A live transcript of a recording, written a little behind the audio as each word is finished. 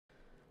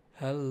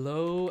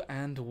Hello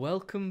and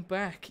welcome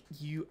back,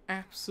 you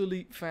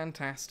absolute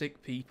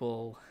fantastic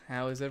people.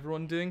 How is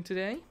everyone doing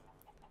today?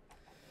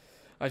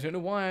 I don't know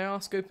why I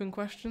ask open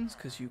questions,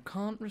 because you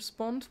can't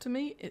respond to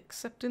me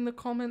except in the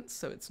comments,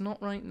 so it's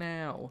not right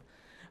now.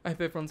 I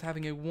hope everyone's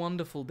having a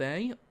wonderful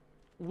day.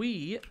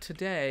 We,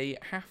 today,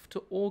 have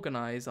to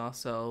organise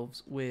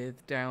ourselves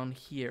with down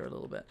here a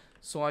little bit.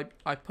 So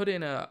I put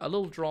in a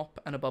little drop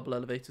and a bubble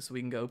elevator so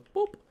we can go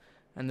boop,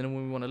 and then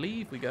when we want to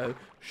leave, we go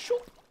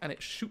shoop, and it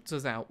shoots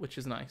us out, which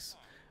is nice.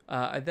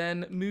 I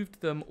then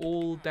moved them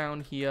all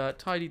down here,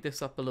 tidied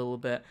this up a little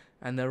bit,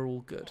 and they're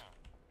all good.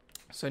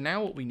 So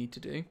now what we need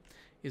to do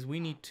is we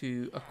need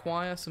to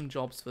acquire some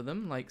jobs for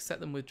them, like set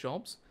them with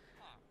jobs,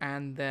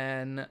 and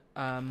then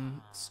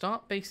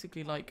start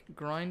basically like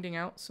grinding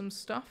out some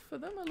stuff for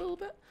them a little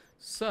bit.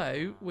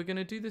 So we're going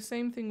to do the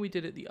same thing we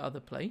did at the other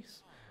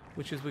place,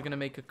 which is we're going to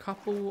make a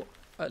couple,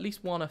 at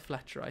least one a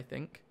Fletcher, I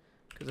think,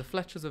 because a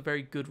Fletcher's a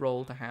very good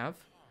role to have.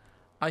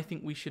 I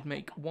think we should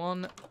make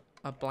one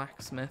a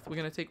blacksmith. We're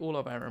going to take all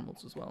of our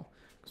emeralds as well,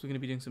 because we're going to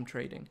be doing some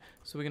trading.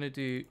 So we're going to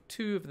do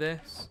 2 of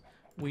this.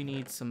 We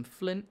need some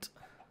flint,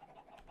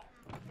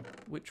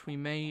 which we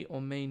may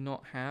or may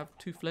not have.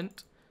 2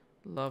 flint.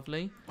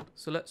 Lovely.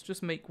 So let's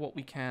just make what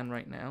we can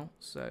right now.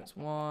 So it's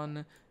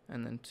 1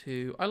 and then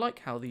 2. I like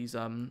how these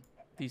are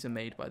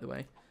made, by the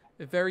way.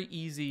 They're very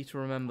easy to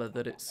remember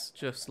that it's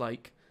just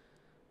like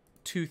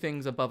 2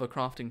 things above a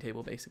crafting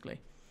table, basically.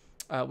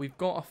 We've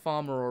got a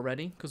farmer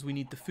already, because we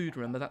need the food,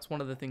 remember? That's one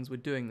of the things we're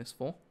doing this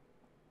for.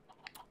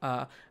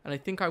 And I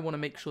think I want to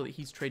make sure that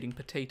he's trading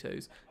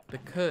potatoes,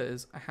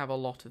 because I have a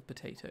lot of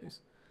potatoes.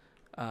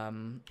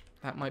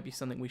 That might be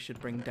something we should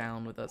bring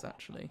down with us,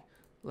 actually.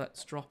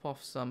 Let's drop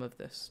off some of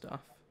this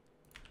stuff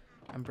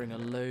and bring a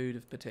load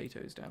of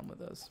potatoes down with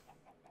us.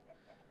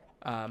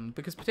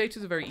 Because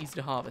potatoes are very easy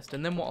to harvest.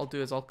 And then what I'll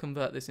do is I'll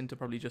convert this into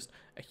probably just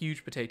a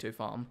huge potato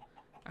farm,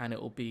 and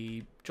it will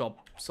be job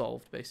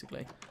solved,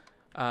 basically.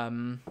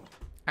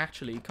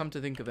 Actually, come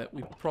to think of it,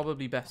 we're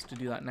probably best to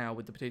do that now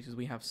with the potatoes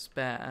we have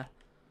spare.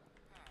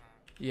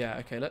 Yeah,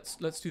 okay, let's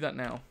do that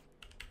now.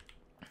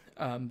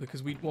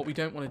 Because what we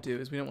don't want to do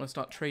is we don't want to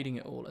start trading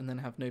it all and then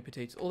have no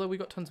potatoes. Although we've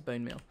got tons of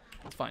bone meal.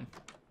 It's fine.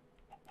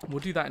 We'll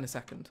do that in a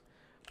second.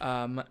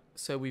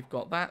 So we've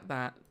got that,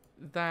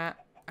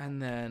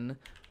 and then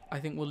I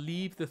think we'll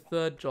leave the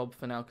 3rd job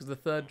for now, because the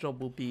 3rd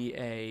job will be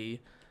a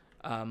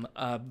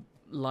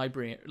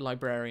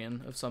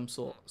librarian of some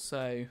sort.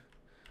 So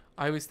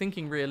I was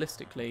thinking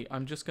realistically,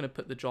 I'm just going to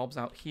put the jobs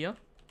out here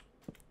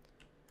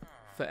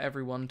for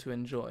everyone to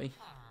enjoy.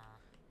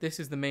 This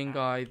is the main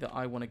guy that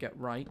I want to get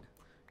right,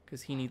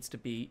 because he needs to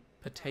be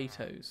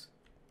potatoes.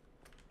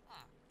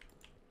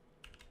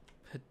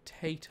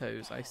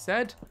 Potatoes, I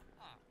said.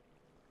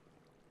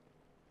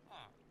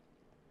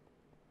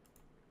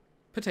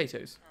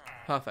 Potatoes.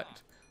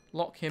 Perfect.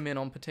 Lock him in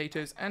on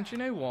potatoes. And you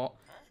know what?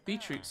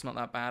 Beetroot's not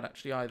that bad,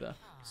 actually, either.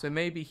 So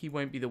maybe he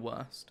won't be the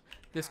worst.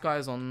 This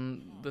guy's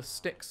on the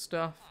stick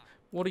stuff.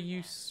 What are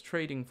you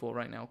trading for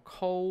right now?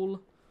 Coal.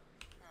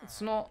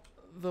 It's not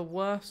the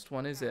worst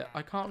one, is it?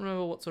 I can't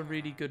remember what's a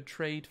really good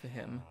trade for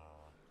him.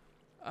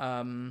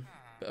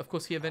 But of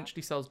course he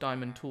eventually sells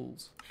diamond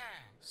tools.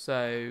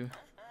 So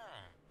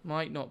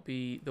might not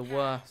be the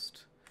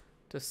worst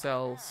to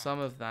sell some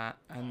of that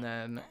and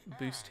then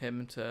boost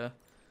him to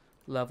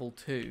level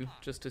 2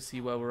 just to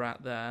see where we're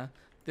at there.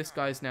 This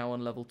guy's now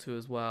on level 2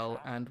 as well,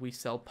 and we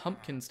sell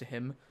pumpkins to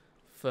him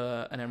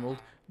for an emerald.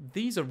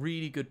 These are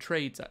really good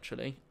trades,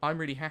 actually. I'm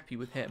really happy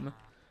with him.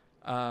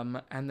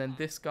 And then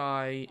this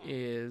guy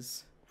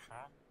is...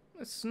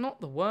 It's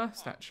not the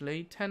worst,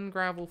 actually. 10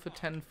 gravel for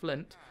 10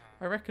 flint.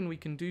 I reckon we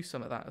can do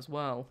some of that as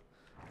well.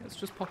 Let's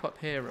just pop up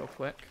here real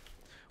quick.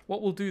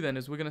 What we'll do then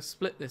is we're going to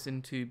split this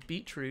into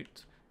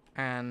beetroot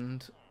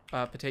and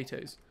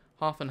potatoes.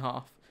 Half and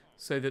half.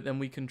 So that then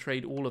we can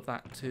trade all of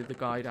that to the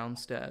guy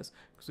downstairs.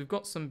 Because we've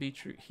got some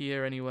beetroot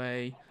here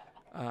anyway.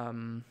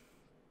 And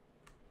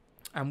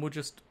we'll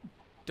just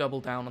double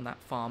down on that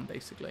farm,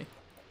 basically.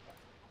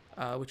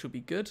 Which will be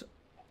good.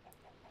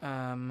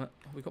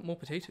 We've got more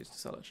potatoes to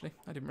sell, actually.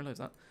 I didn't realise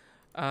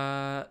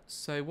that.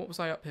 So what was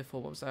I up here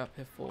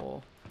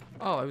for?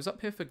 Oh, I was up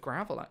here for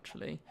gravel,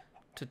 actually.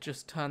 To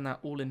just turn that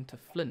all into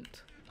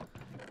flint.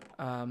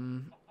 I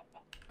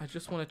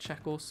just want to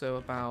check also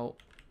about...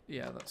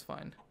 Yeah, that's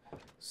fine.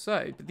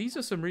 So, but these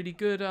are some really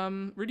good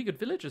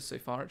villagers so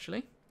far,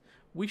 actually.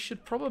 We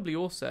should probably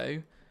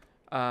also...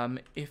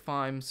 if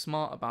I'm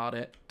smart about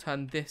it,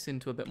 turn this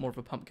into a bit more of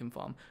a pumpkin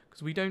farm,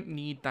 because we don't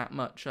need that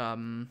much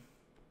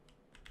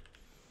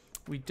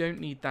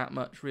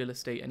real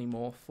estate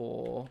anymore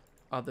for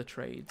other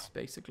trades,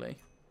 basically.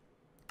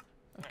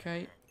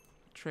 Okay,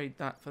 trade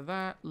that for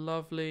that.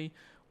 Lovely.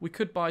 We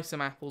could buy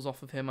some apples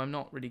off of him. I'm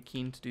not really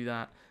keen to do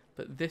that,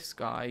 but this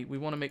guy, we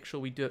want to make sure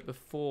we do it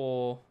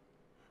before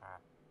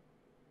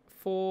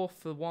 4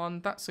 for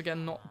 1. That's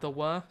again not the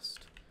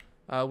worst.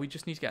 We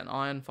just need to get an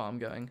iron farm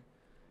going.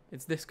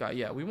 It's this guy,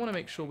 yeah. We want to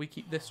make sure we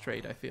keep this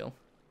trade, I feel.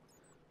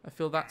 I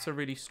feel that's a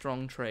really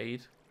strong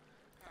trade.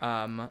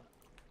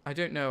 I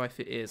don't know if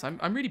it is.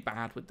 I'm really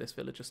bad with this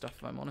villager stuff,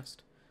 if I'm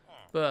honest.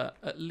 But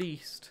at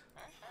least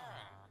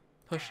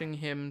pushing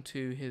him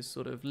to his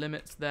sort of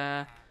limits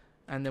there,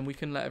 and then we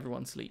can let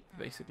everyone sleep,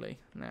 basically,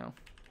 now.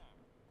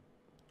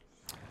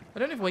 I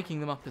don't know if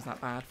waking them up is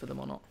that bad for them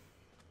or not.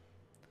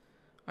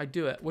 I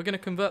do it. We're going to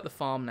convert the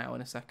farm now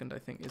in a second, I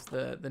think, is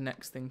the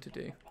next thing to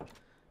do.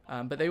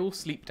 But they all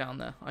sleep down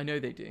there. I know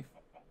they do.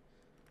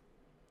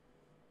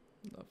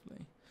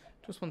 Lovely.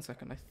 Just one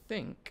second. I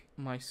think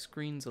my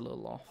screen's a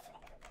little off.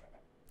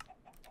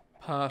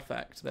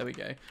 Perfect. There we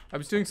go. I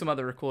was doing some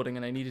other recording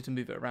and I needed to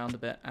move it around a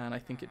bit, and I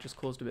think it just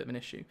caused a bit of an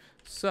issue.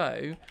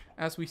 So,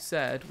 as we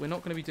said, we're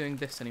not going to be doing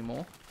this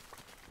anymore.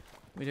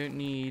 We don't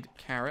need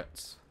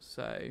carrots,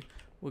 so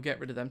we'll get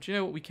rid of them. Do you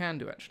know what we can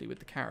do, actually, with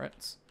the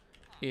carrots?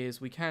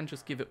 Is we can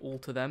just give it all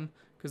to them,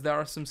 because there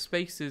are some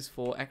spaces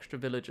for extra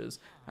villagers,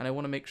 and I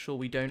want to make sure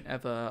we don't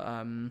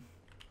ever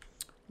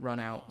run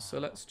out. So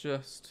let's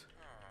just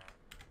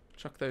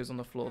chuck those on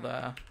the floor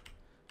there.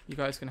 You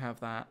guys can have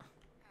that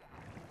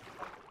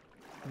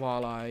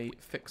while I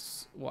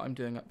fix what I'm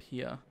doing up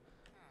here.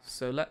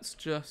 So let's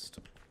just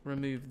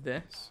remove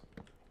this.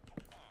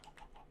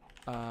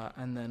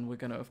 And then we're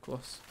going to, of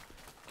course,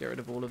 get rid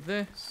of all of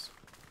this.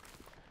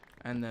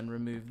 And then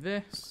remove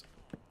this.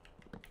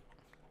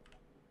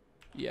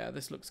 Yeah,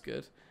 this looks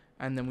good.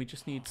 And then we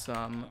just need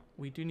some...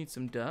 We do need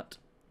some dirt.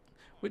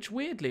 Which,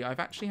 weirdly, I've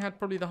actually had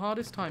probably the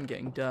hardest time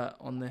getting dirt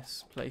on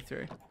this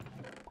playthrough.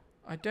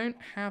 I don't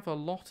have a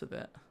lot of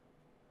it.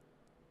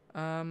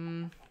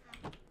 One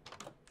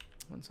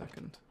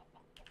second.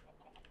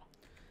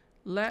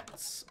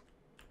 Let's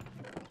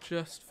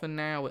just, for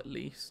now at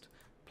least,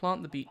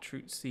 plant the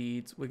beetroot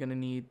seeds. We're going to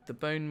need the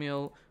bone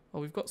meal.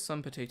 Well, we've got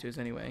some potatoes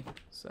anyway,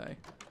 so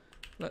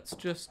let's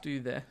just do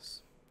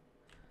this.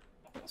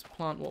 Let's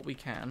plant what we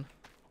can,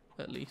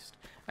 at least.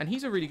 And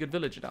he's a really good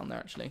villager down there,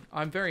 actually.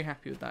 I'm very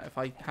happy with that, if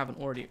I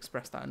haven't already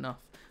expressed that enough,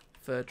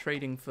 for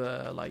trading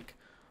for, like,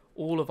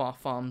 all of our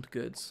farmed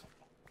goods.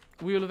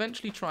 We will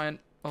eventually try and...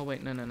 Oh,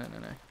 wait, no.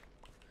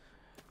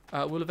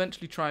 We'll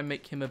eventually try and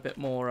make him a bit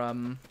more,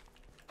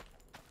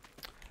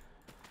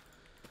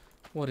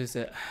 what is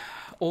it?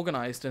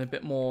 Organised and a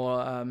bit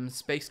more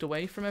spaced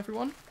away from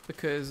everyone,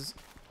 because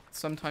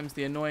sometimes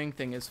the annoying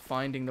thing is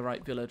finding the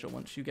right villager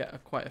once you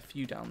get quite a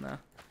few down there.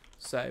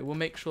 So we'll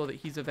make sure that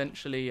he's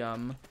eventually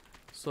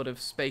sort of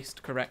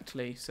spaced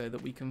correctly so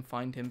that we can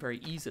find him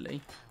very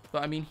easily.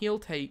 But I mean, he will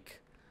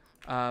take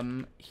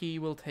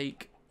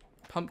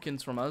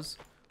pumpkins from us,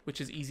 which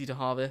is easy to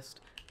harvest,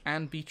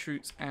 and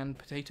beetroots and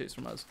potatoes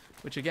from us,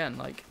 which again,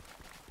 like,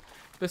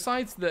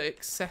 besides the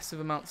excessive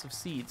amounts of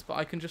seeds, but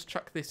I can just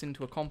chuck this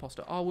into a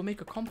composter. Oh, we'll make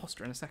a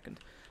composter in a second.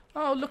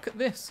 Oh, look at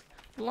this.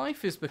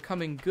 Life is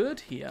becoming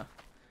good here.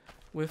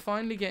 We're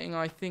finally getting,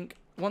 I think,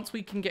 once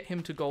we can get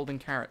him to golden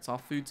carrots, our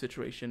food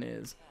situation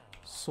is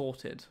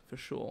sorted for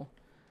sure.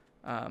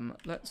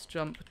 Let's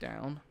jump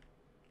down.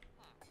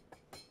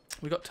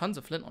 We got tons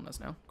of flint on us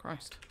now.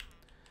 Christ.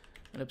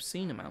 An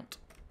obscene amount.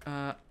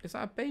 Is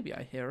that a baby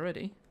I hear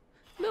already?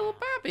 Little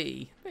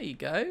Babby. There you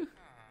go.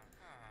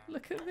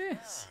 Look at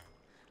this.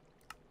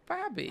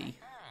 Babby.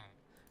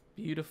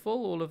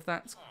 Beautiful. All of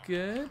that's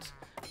good.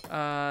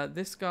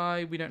 This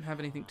guy, we don't have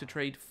anything to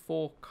trade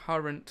for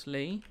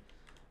currently.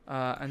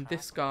 And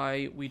this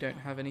guy, we don't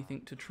have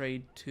anything to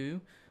trade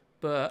to.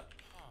 But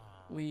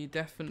we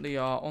definitely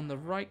are on the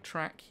right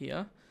track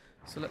here.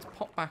 So let's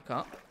pop back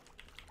up.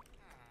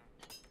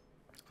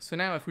 So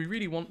now if we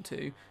really want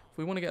to, if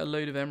we want to get a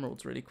load of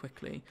emeralds really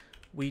quickly,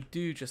 we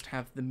do just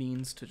have the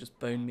means to just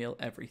bone meal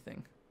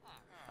everything.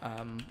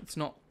 It's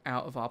not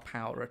out of our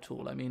power at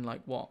all. I mean,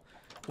 like, what?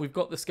 We've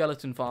got the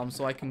skeleton farm,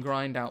 so I can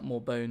grind out more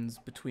bones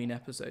between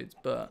episodes,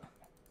 but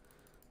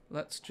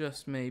let's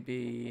just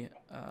maybe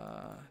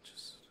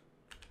just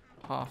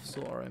half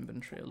sort our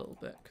inventory a little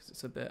bit, because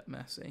it's a bit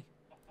messy.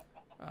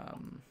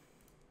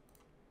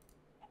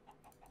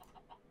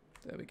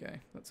 There we go.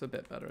 That's a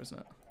bit better, isn't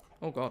it?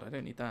 Oh god, I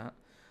don't need that.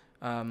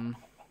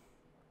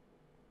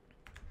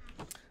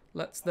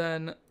 Let's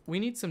then... We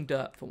need some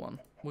dirt for one.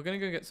 We're going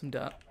to go get some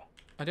dirt.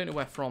 I don't know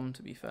where from,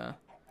 to be fair.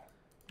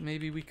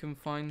 Maybe we can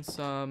find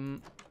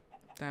some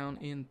down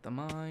in the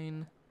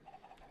mine.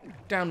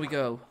 Down we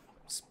go.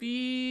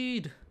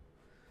 Speed!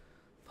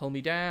 Pull me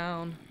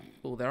down.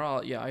 Oh, there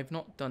are... Yeah, I've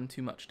not done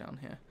too much down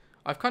here.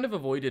 I've kind of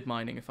avoided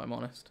mining, if I'm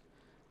honest.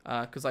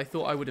 Because I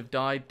thought I would have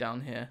died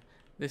down here.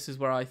 This is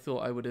where I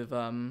thought I would have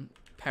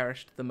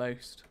perished the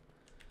most.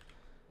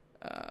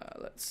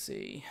 Let's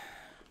see.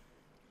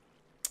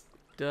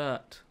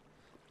 Dirt.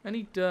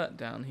 Any dirt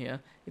down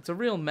here? It's a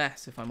real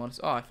mess, if I'm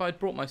honest. Oh, if I'd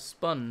brought my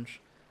sponge,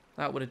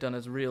 that would have done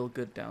us real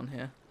good down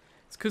here.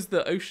 It's because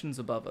the ocean's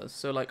above us,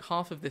 so like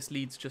half of this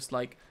leads just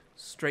like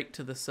straight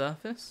to the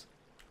surface.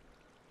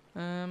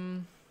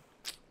 Like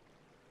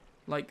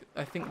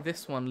I think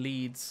this one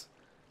leads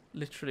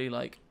literally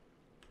like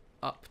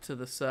up to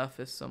the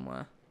surface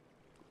somewhere.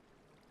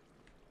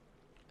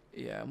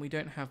 Yeah, and we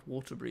don't have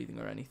water breathing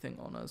or anything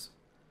on us,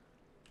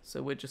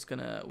 so we're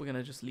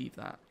gonna just leave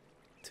that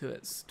to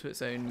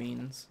its own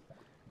means.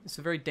 It's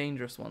a very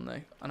dangerous one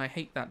though, and I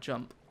hate that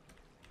jump.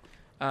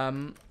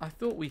 I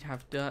thought we'd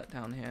have dirt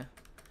down here.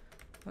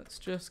 Let's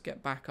just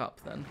get back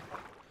up then.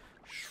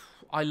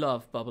 I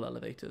love bubble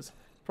elevators.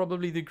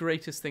 Probably the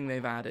greatest thing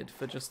they've added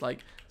for just like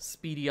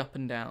speedy up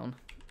and down.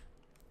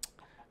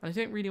 And I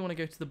don't really want to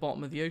go to the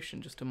bottom of the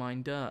ocean just to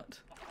mine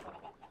dirt.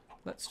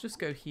 Let's just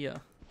go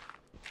here.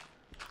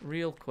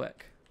 Real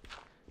quick.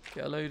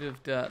 Get a load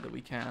of dirt that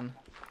we can.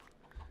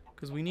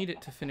 Because we need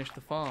it to finish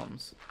the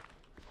farms.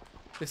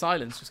 This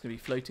island's just going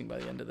to be floating by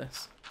the end of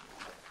this.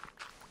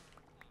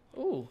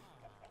 Oh.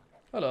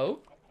 Hello.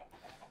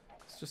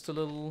 It's just a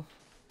little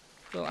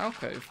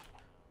alcove.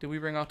 Did we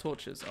bring our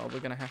torches? Oh, we're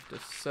going to have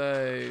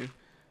to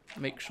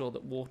make sure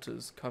that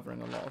water's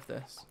covering a lot of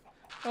this.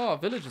 Oh, our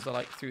villagers are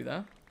like through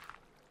there.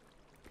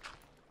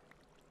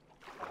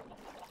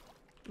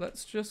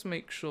 Let's just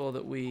make sure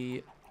that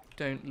we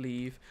don't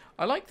leave.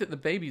 I like that the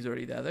baby's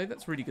already there though.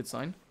 That's a really good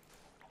sign.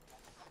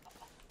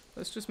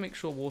 Let's just make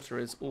sure water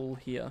is all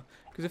here.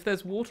 Because if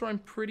there's water, I'm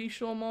pretty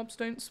sure mobs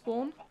don't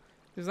spawn.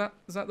 Is that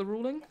the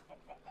ruling?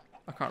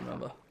 I can't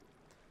remember.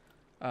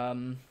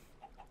 I'm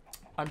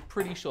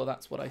pretty sure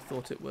that's what I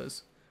thought it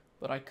was.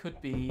 But I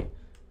could be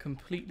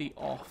completely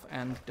off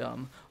and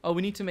dumb. Oh,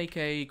 we need to make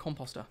a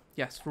composter.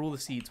 Yes, for all the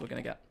seeds we're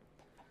going to get.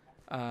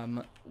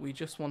 We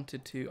just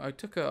wanted to... I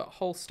took a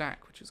whole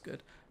stack, which is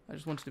good. I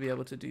just wanted to be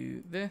able to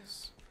do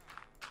this.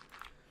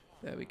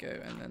 There we go.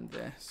 And then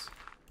this.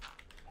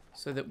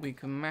 So that we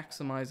can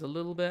maximize a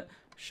little bit.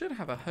 Should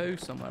have a hoe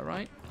somewhere,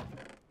 right?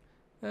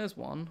 There's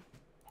one.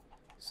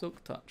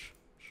 Silk touch.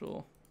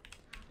 Sure.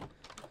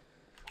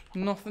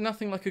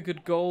 Nothing like a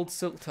good gold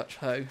silk touch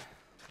hoe.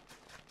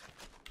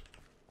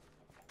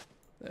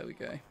 There we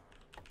go.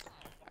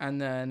 And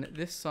then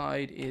this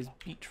side is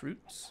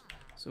beetroots.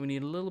 So we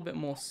need a little bit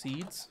more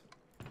seeds.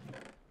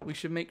 We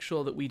should make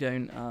sure that we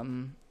don't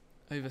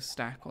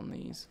overstack on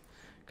these.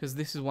 Because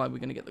this is why we're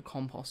going to get the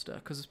composter.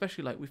 Because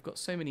especially like we've got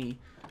so many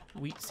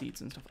wheat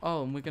seeds and stuff.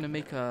 Oh, and we're going to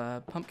make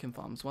a pumpkin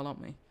farm as well,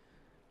 aren't we?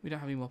 We don't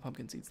have any more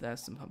pumpkin seeds.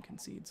 There's some pumpkin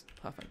seeds.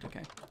 Perfect,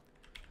 okay.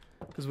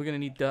 Because we're going to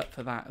need dirt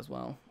for that as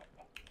well.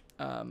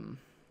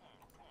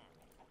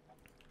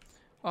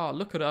 Oh,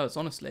 look at us,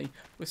 honestly.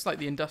 It's like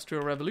the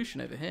Industrial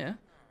Revolution over here.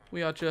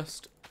 We are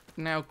just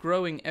now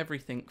growing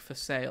everything for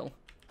sale.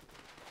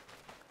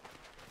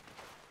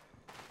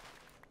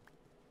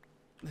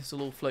 This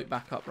will all float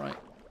back up, right?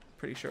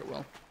 Pretty sure it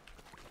will.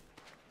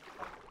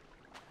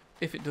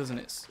 If it doesn't,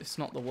 it's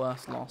not the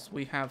worst loss.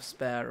 We have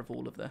spare of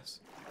all of this.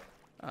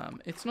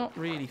 It's not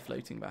really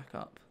floating back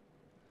up.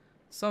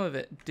 Some of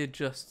it did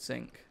just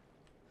sink.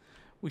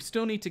 We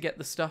still need to get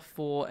the stuff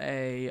for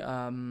a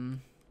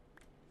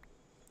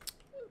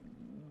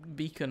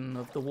beacon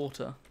of the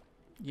water.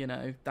 You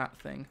know, that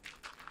thing.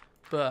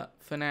 But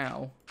for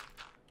now,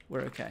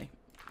 we're okay.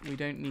 We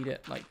don't need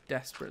it, like,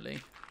 desperately.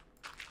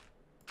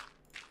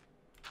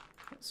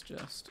 Let's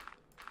just...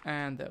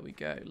 And there we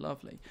go.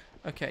 Lovely.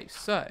 Okay,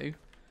 so...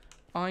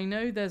 I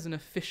know there's an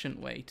efficient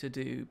way to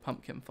do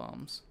pumpkin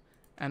farms.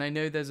 And I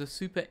know there's a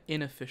super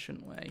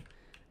inefficient way.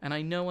 And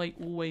I know I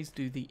always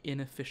do the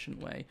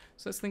inefficient way.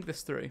 So let's think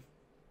this through.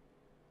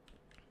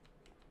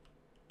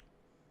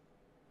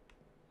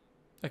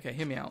 Okay,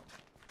 hear me out.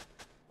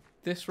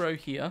 This row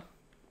here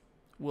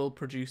will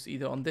produce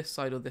either on this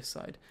side or this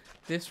side.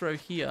 This row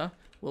here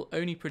will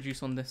only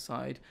produce on this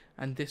side.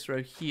 And this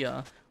row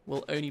here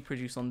will only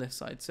produce on this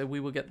side. So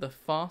we will get the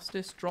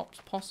fastest drops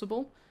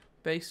possible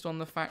based on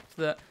the fact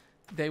that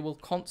they will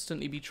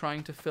constantly be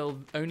trying to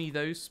fill only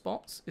those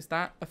spots. Is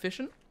that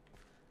efficient?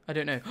 I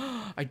don't know.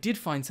 I did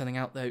find something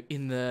out though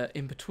in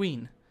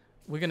between.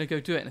 We're going to go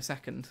do it in a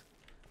second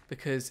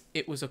because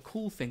it was a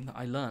cool thing that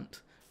I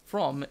learnt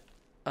from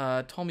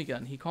Tommy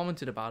Gunn. He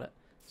commented about it.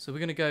 So we're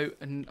going to go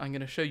and I'm going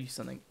to show you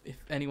something if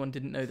anyone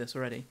didn't know this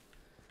already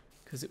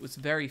because it was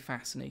very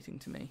fascinating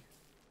to me.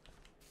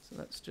 So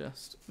let's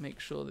just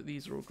make sure that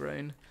these are all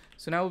grown.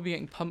 So now we'll be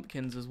getting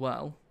pumpkins as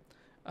well.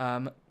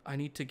 I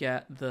need to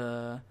get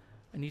the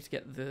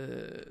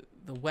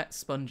wet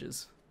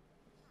sponges,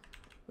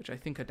 which I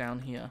think are down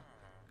here,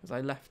 because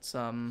I left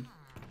some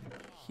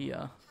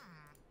here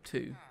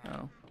too.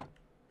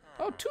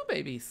 Oh, 2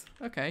 babies.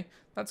 Okay,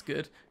 that's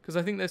good, because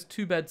I think there's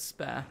 2 beds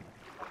spare.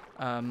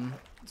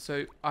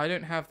 So I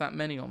don't have that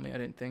many on me, I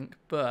don't think.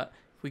 But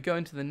if we go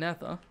into the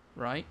nether,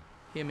 right?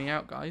 Hear me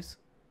out, guys.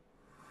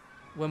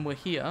 When we're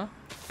here,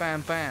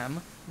 bam,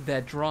 bam,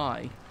 they're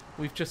dry.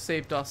 We've just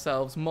saved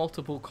ourselves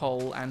multiple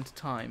coal and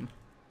time.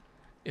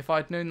 If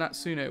I'd known that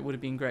sooner, it would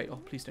have been great. Oh,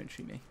 please don't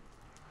shoot me.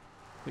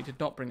 We did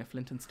not bring a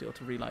flint and steel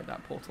to relight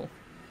that portal.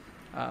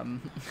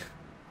 But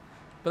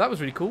that was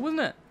really cool,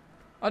 wasn't it?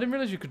 I didn't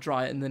realise you could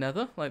dry it in the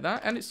nether like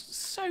that. And it's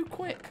so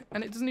quick.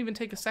 And it doesn't even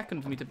take a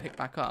second for me to pick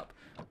back up.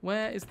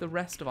 Where is the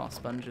rest of our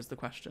sponge is the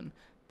question.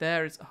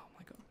 There is... Oh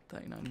my god,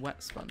 39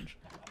 wet sponge.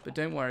 But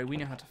don't worry, we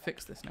know how to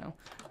fix this now.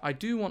 I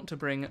do want to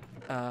bring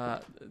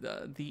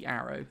the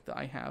arrow that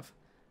I have.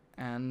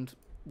 And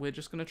we're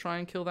just going to try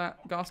and kill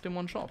that ghast in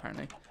one shot,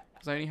 apparently.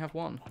 Because I only have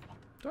one.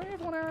 Do I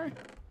have one arrow?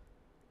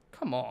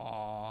 Come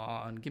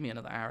on, give me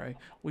another arrow.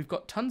 We've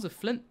got tons of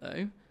flint,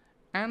 though.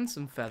 And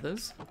some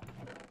feathers.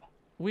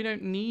 We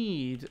don't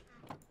need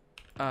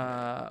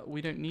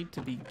we don't need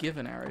to be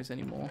given arrows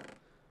anymore.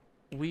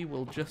 We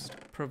will just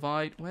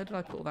provide... Where did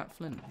I put all that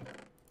flint?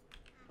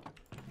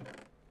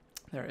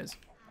 There it is.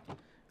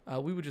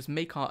 We would just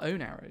make our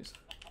own arrows.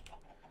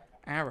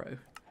 Arrow.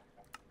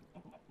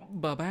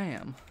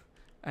 Ba-bam.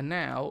 And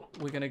now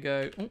we're going to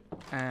go...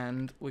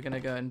 and we're going to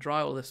go and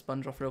dry all this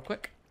sponge off real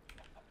quick.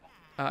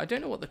 I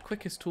don't know what the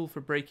quickest tool for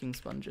breaking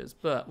sponge is,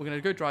 but we're going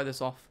to go dry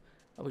this off.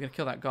 We're going to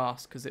kill that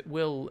ghast, because it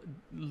will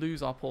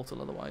lose our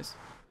portal otherwise.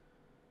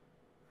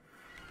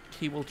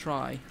 He will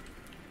try.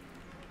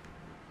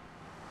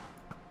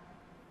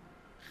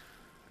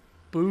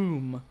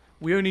 Boom.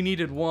 We only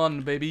needed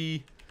one,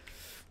 baby.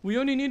 We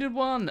only needed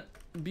one.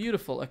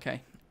 Beautiful.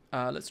 Okay.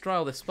 Let's dry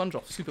all this sponge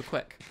off super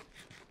quick.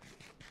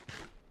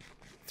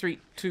 3,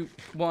 2,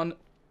 1.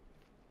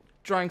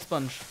 Drying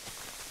sponge.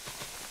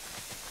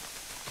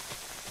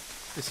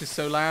 This is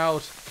so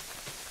loud.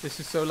 This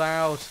is so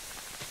loud.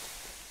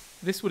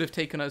 This would have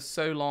taken us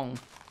so long.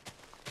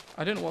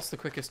 I don't know what's the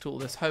quickest tool.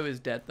 This hoe is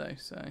dead, though,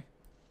 so...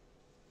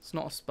 It's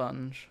not a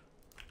sponge.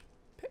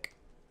 Pick.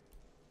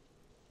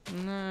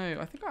 No,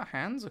 I think our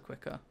hands are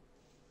quicker.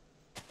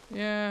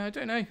 Yeah, I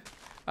don't know.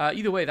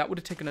 Either way, that would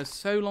have taken us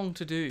so long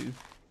to do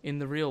in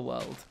the real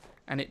world.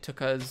 And it took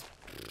us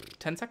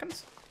 10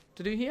 seconds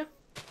to do here.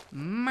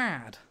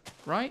 Mad,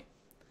 right?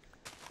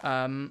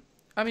 I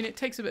mean, it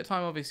takes a bit of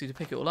time, obviously, to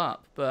pick it all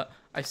up. But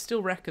I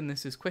still reckon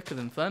this is quicker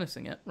than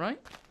furnacing it,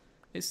 right?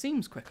 It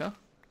seems quicker.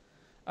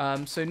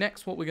 So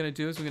next what we're going to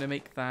do is we're going to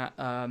make that...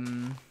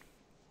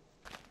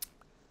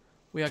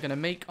 we are going to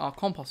make our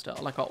composter,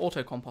 like our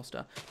auto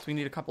composter. So we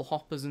need a couple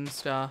hoppers and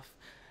stuff.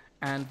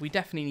 And we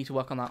definitely need to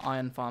work on that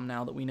iron farm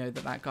now that we know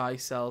that that guy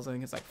sells, I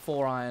think it's like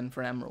 4 iron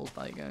for emerald.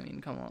 Like, I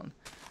mean, come on.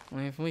 I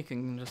mean, if we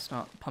can just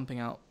start pumping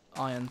out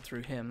iron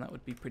through him, that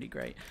would be pretty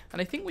great.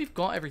 And I think we've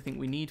got everything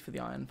we need for the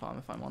iron farm,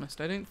 if I'm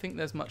honest. I don't think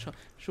there's much...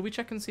 Should we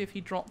check and see if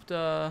he dropped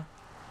a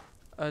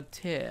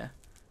tier?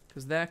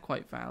 Because they're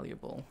quite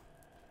valuable.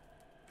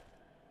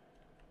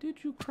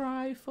 Did you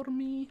cry for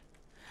me?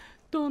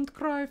 Don't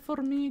cry for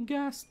me,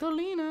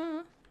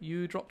 Gastelina.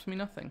 You dropped me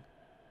nothing.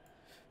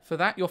 For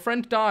that, your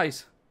friend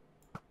dies.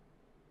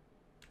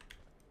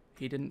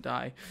 He didn't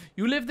die.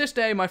 You live this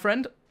day, my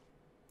friend.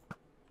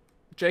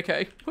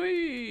 JK.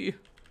 Whee!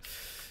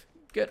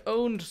 Get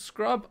owned,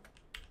 scrub.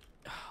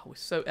 Oh, we're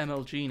so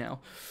MLG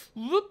now.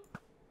 Whoop.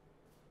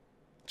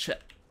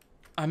 Shit.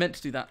 I meant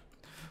to do that.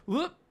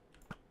 Whoop.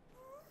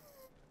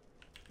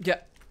 Yeah,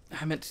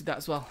 I meant to do that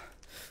as well.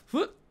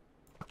 Whoop.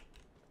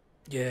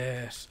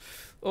 Yes.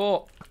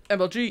 Oh,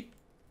 MLG.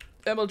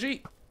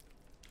 MLG.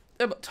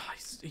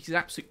 He's an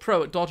absolute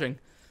pro at dodging.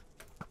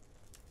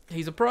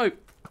 He's a pro.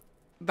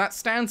 That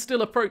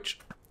standstill approach.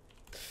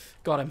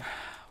 Got him.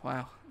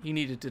 Wow. He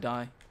needed to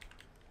die.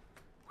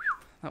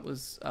 That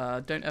was...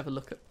 don't ever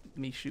look at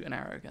me shoot an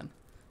arrow again.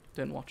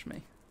 Don't watch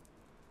me.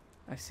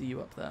 I see you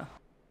up there.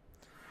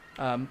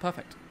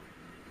 Perfect.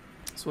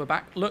 So we're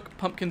back. Look,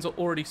 pumpkins are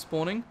already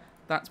spawning.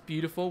 That's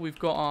beautiful. We've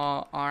got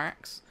our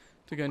axe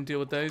to go and deal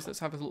with those. Let's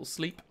have a little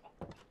sleep.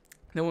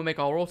 Then we'll make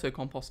our auto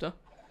composter.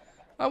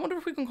 I wonder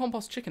if we can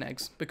compost chicken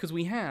eggs, because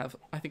we have,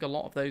 I think, a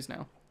lot of those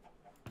now.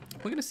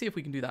 We're going to see if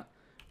we can do that.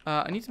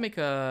 I need to make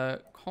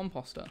a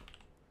composter.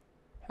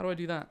 How do I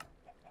do that?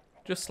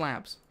 Just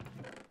slabs.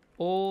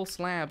 All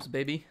slabs,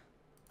 baby.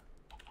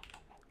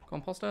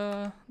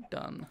 Composter,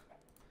 done.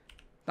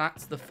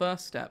 That's the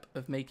first step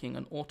of making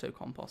an auto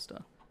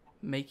composter.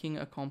 Making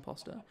a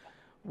composter.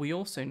 We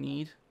also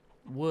need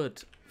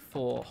wood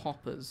for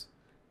hoppers,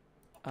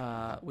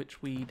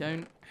 which we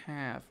don't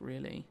have,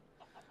 really.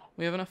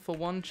 We have enough for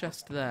one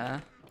chest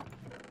there,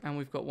 and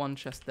we've got one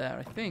chest there,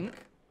 I think.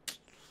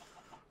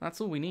 That's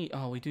all we need.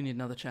 Oh, we do need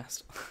another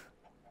chest.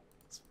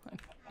 It's fine.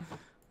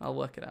 I'll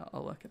work it out.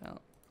 I'll work it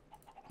out.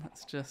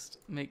 Let's just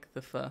make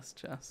the first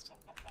chest.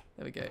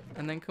 There we go.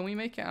 And then can we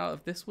make it out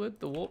of this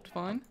wood, the warped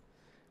vine?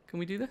 Can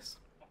we do this?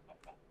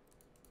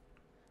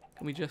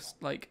 Can we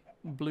just, like,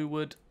 blue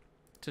wood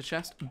to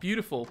chest?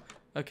 Beautiful.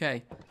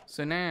 Okay.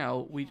 So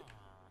now we...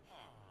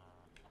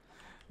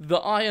 The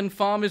iron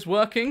farm is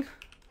working.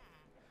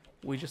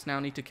 We just now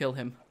need to kill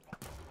him.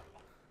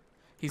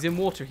 He's in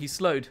water. He's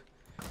slowed.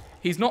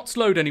 He's not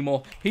slowed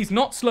anymore. He's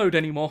not slowed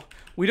anymore.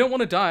 We don't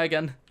want to die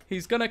again.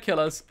 He's gonna kill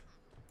us.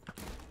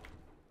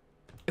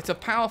 It's a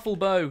powerful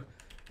bow,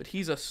 but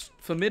he's a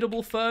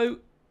formidable foe.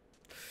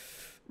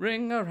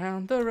 Ring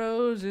around the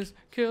roses,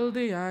 kill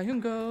the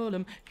iron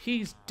golem.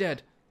 He's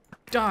dead.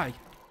 Die.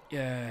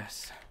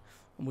 Yes.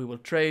 And we will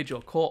trade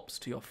your corpse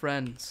to your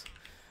friends.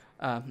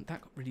 That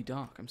got really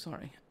dark. I'm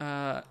sorry.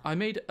 I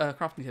made a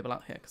crafting table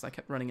out here because I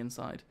kept running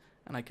inside,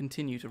 and I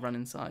continue to run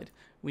inside.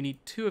 We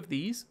need 2 of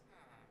these.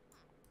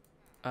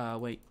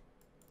 Wait.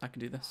 I can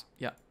do this.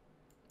 Yeah.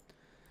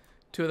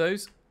 2 of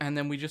those, and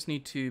then we just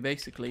need to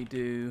basically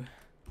do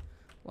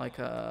like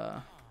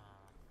a...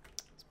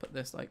 Let's put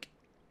this like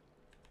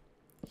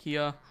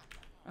here,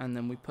 and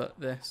then we put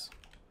this...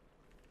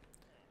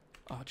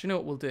 Oh, do you know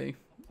what we'll do?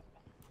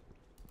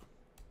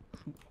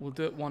 We'll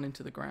do it 1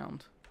 into the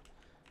ground.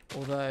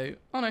 Although,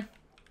 oh no, I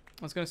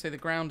was going to say the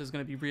ground is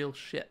going to be real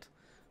shit.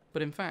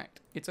 But in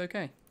fact, it's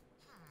okay.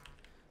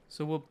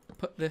 So we'll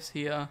put this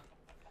here,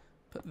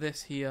 put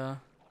this here,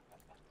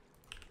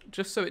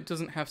 just so it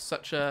doesn't have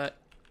such a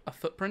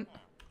footprint.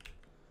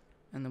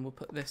 And then we'll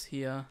put this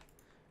here.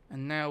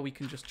 And now we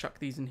can just chuck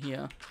these in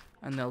here,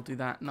 and they'll do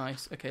that.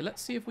 Nice. Okay,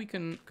 let's see if we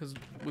can, because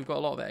we've got a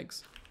lot of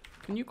eggs.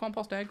 Can you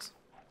compost eggs?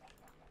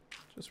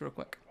 Just real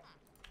quick.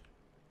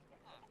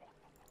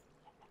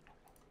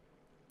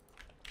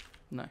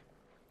 No.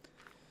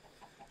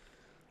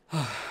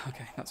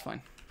 Okay, that's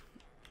fine.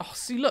 Oh,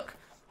 see, look.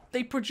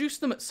 They produce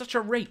them at such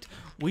a rate.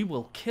 We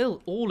will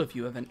kill all of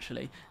you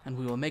eventually, and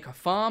we will make a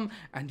farm,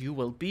 and you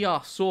will be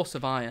our source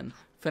of iron.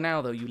 For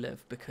now, though, you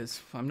live,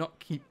 because I'm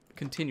not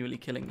continually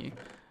killing you.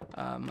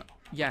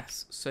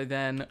 Yes, so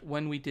then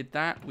when we did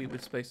that, we were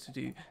supposed to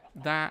do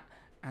that,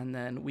 and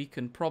then we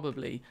can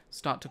probably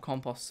start to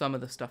compost some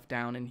of the stuff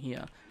down in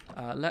here.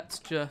 Let's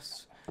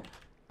just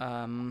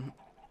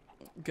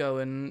go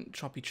and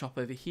choppy chop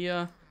over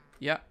here.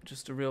 Yep,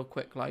 just a real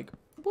quick like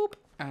whoop,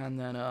 and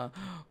then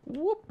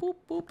whoop whoop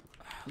whoop.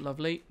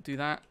 Lovely, do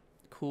that.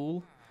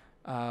 Cool.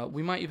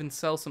 We might even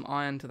sell some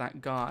iron to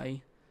that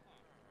guy.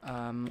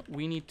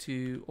 We need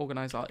to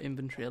organize our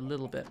inventory a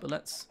little bit, but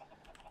let's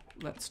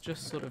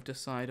just sort of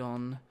decide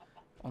on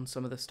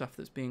some of the stuff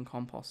that's being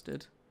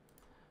composted.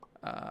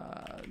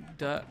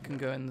 Dirt can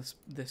go in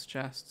this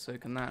chest, so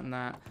can that and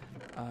that.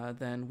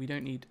 Then we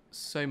don't need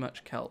so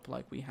much kelp,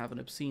 like we have an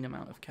obscene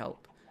amount of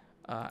kelp.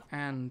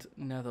 And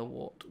nether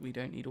wart, we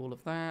don't need all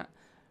of that.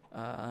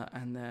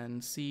 And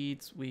then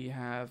seeds, we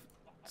have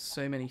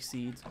so many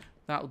seeds.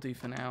 That'll do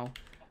for now.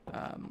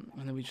 And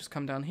then we just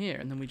come down here,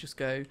 and then we just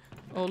go,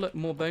 oh look,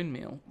 more bone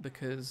meal,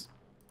 because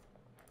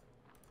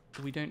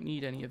we don't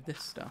need any of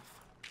this stuff.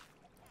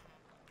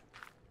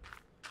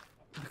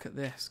 Look at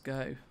this,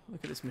 go.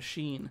 Look at this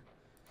machine.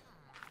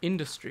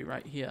 Industry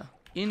right here.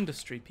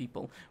 Industry,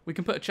 people. We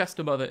can put a chest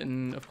above it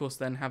and, of course,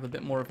 then have a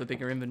bit more of a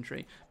bigger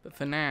inventory. But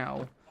for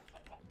now,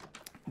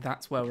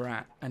 that's where we're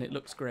at, and it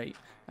looks great.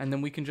 And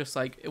then we can just,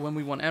 like, when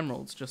we want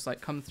emeralds, just,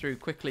 like, come through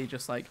quickly,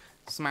 just, like,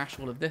 smash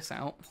all of this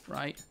out,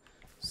 right?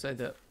 So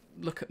that,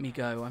 look at me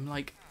go. I'm,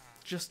 like,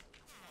 just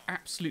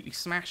absolutely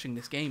smashing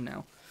this game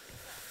now.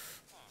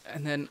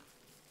 And then,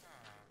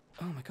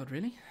 oh my god,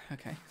 really?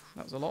 Okay,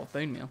 that was a lot of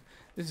bone meal.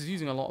 This is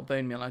using a lot of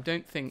bone meal. I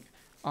don't think,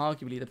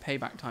 arguably, the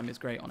payback time is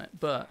great on it,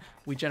 but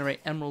we generate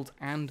emeralds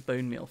and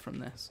bone meal from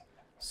this.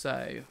 So,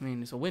 I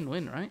mean, it's a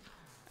win-win, right?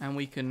 And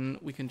we can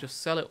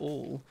just sell it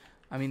all.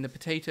 I mean, the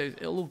potatoes,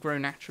 it'll all grow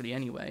naturally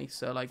anyway.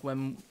 So, like,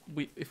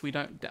 if we're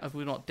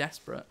not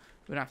desperate,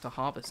 we don't have to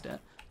harvest it.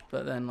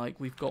 But then, like,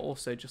 we've got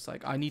also just,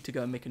 like, I need to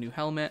go and make a new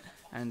helmet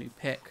and a new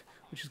pick,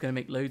 which is going to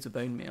make loads of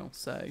bone meal.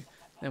 So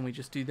then we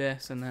just do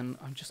this, and then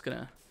I'm just going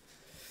to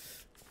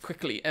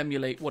quickly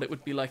emulate what it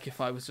would be like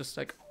if I was just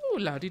like, oh,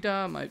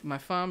 la-di-da, my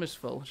farm is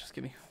full. Just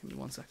give me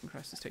 1 second,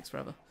 Christ, this takes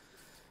forever.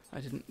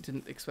 I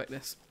didn't expect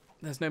this.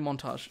 There's no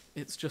montage.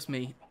 It's just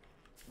me,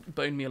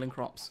 bone meal and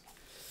crops.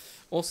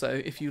 Also,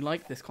 if you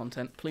like this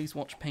content, please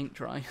watch paint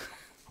dry.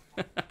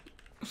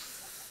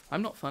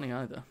 I'm not funny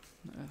either.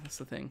 That's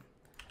the thing.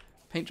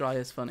 Paint dry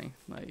is funny.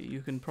 Like,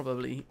 you can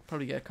probably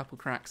get a couple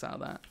cracks out of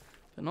that,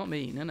 but not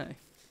me. No.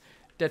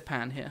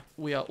 Deadpan here.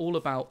 We are all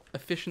about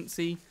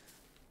efficiency.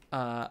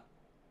 Yeah,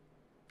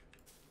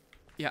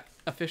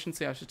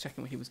 efficiency. I was just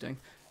checking what he was doing.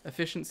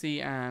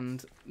 Efficiency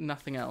and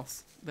nothing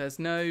else. There's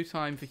no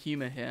time for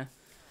humor here.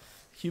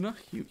 Humor.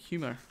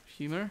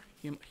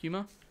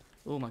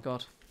 Oh my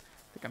god.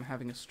 I think I'm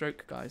having a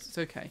stroke, guys. It's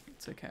okay.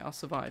 It's okay. I'll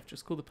survive.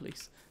 Just call the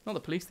police. Not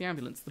the police, the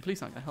ambulance. The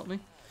police aren't going to help me.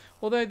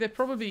 Although they're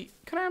probably...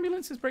 Can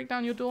ambulances break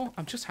down your door?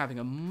 I'm just having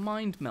a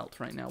mind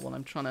melt right now while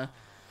I'm trying to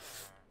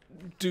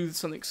do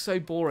something so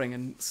boring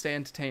and stay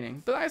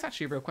entertaining. But that is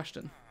actually a real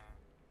question.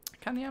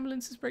 Can the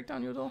ambulances break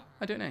down your door?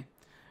 I don't know.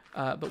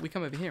 But we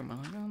come over here and we're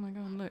like, oh my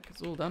god, look.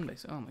 It's all done,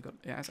 basically. Oh my god.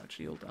 Yeah, it's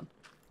actually all done.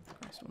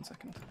 Christ, 1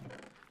 second.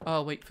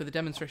 Oh, wait. For the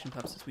demonstration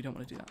purposes, we don't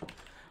want to do that.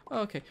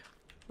 Oh, okay.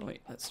 Oh,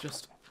 wait. Let's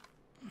just...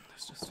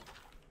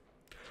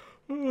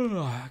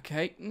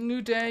 Okay,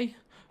 new day.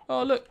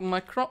 Oh, look, my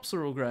crops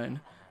are all grown.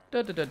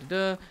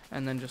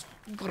 And then just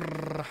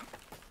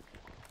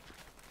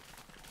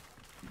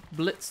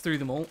blitz through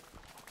them all.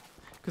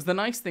 Because the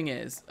nice thing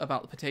is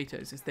about the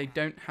potatoes is they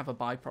don't have a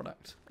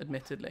byproduct,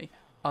 admittedly,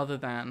 other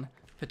than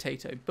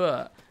potato.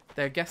 But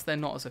I guess they're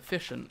not as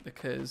efficient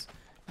because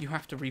you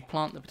have to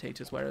replant the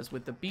potatoes, whereas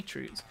with the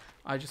beetroots,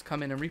 I just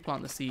come in and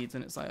replant the seeds,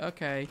 and it's like,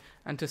 okay.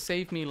 And to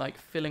save me, like,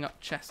 filling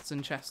up chests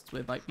and chests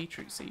with, like,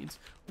 beetroot seeds,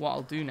 what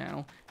I'll do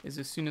now is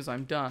as soon as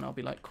I'm done, I'll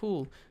be like,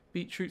 cool,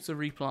 beetroots are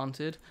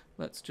replanted.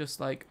 Let's just,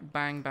 like,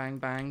 bang, bang,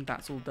 bang,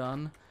 that's all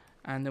done.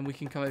 And then we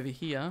can come over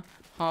here,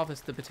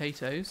 harvest the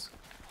potatoes,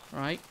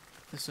 right?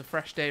 This is a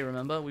fresh day,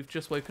 remember? We've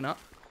just woken up.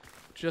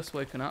 Just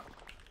woken up.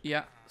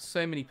 Yeah,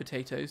 so many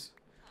potatoes.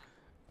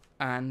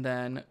 And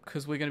then,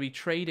 because we're going to be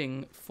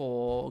trading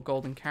for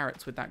golden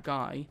carrots with that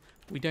guy,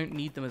 we don't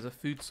need them as a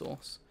food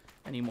source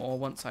anymore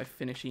once I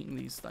finish eating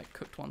these, like,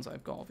 cooked ones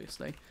I've got,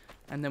 obviously.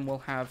 And then we'll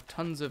have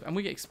tons of... And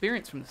we get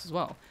experience from this as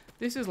well.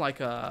 This is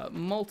like a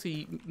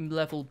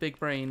multi-level big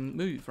brain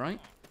move, right?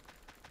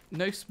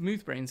 no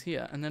smooth brains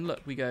here. And then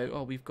look, we go,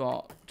 oh, we've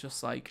got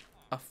just like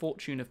a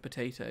fortune of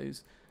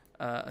potatoes,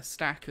 a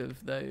stack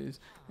of those,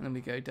 and then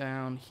we go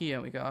down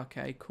here. We go,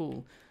 okay,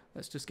 cool.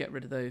 Let's just get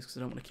rid of those because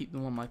I don't want to keep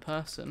them on my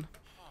person.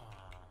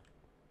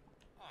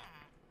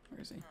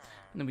 Where is he? And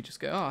then we just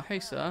go, oh, hey,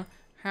 sir,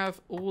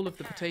 have all of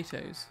the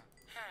potatoes.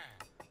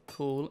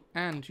 Cool.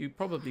 And you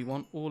probably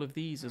want all of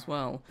these as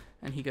well.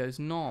 And he goes,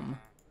 nom.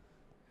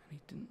 He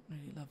didn't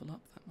really level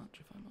up that much,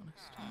 if I'm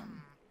honest.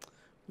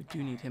 We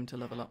do need him to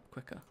level up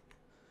quicker.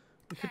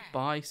 We could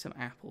buy some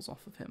apples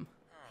off of him.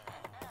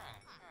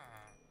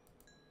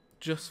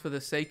 Just for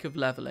the sake of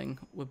leveling,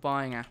 we're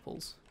buying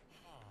apples.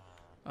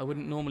 I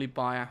wouldn't normally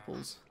buy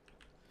apples.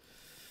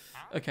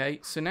 Okay,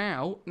 so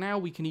now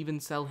we can even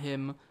sell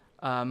him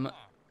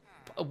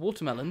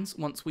watermelons.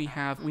 Once we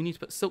need to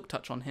put silk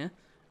touch on here,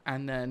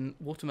 and then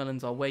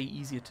watermelons are way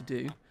easier to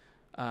do.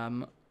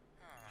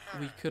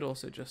 We could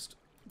also just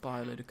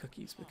buy a load of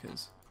cookies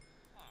because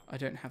I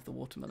don't have the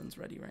watermelons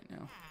ready right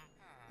now.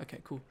 Okay,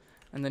 cool.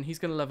 And then he's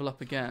going to level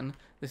up again.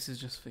 This is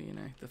just for, you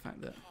know, the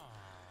fact that,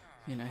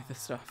 you know, the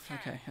stuff.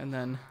 Okay, and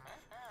then,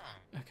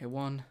 okay,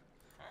 1.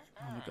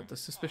 Oh my god, the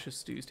suspicious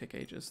stews take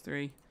ages.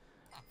 3,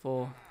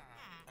 4,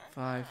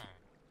 5,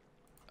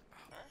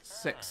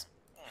 6,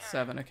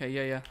 7. Okay,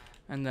 yeah.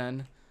 And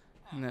then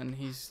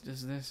he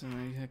does this, and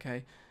then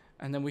okay.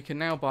 And then we can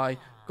now buy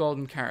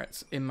golden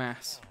carrots in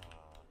mass.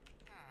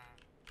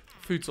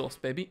 Food source,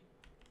 baby.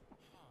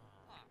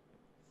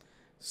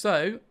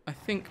 So, I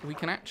think we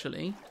can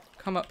actually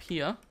come up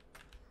here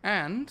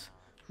and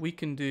we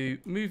can do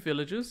move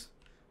villagers.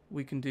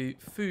 We can do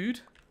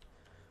food.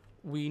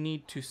 We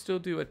need to still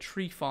do a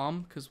tree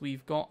farm because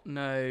we've got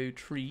no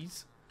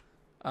trees.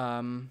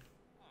 Iron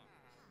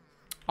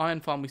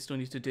farm we still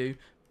need to do.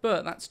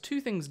 But that's 2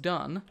 things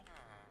done.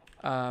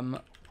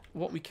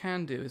 What we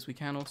can do is we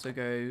can also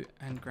go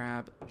and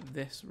grab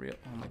this real...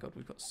 Oh my god,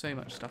 we've got so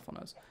much stuff on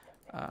us.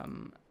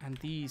 And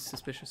these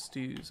suspicious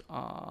stews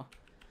are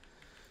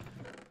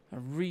a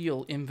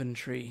real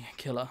inventory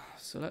killer.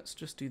 So let's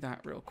just do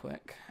that real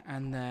quick.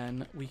 And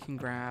then we can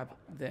grab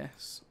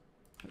this.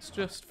 It's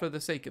just for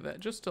the sake of it.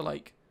 Just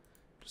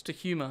to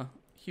humor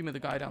the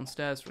guy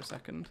downstairs for a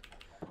second.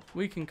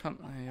 We can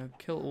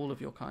kill all of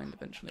your kind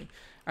eventually.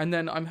 And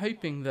then I'm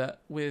hoping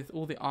that with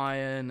all the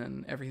iron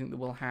and everything that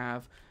we'll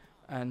have,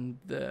 and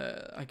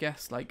the, I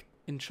guess, like,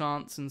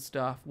 enchants and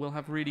stuff, we'll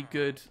have really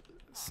good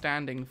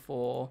standing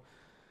for,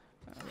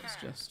 let's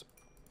just,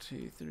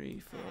 2, 3,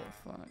 4,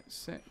 5,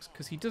 6,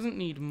 because he doesn't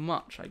need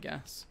much, I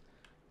guess,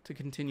 to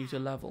continue to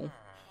level.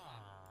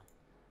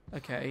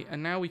 Okay,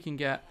 and now we can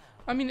get,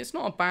 I mean, it's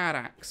not a bad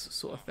axe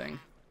sort of thing.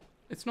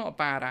 It's not a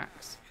bad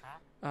axe.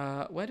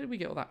 Where did we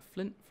get all that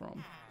flint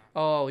from?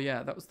 Oh,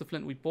 yeah, that was the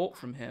flint we bought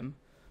from him.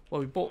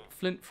 Well, we bought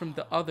flint from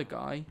the other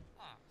guy.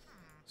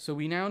 So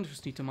we now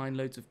just need to mine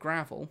loads of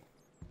gravel.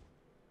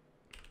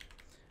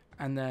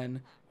 And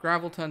then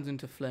gravel turns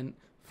into flint.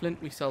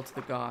 Flint we sell to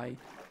the guy.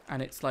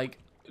 And it's like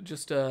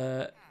just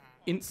a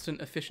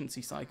instant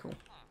efficiency cycle.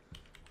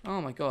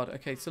 Oh my god.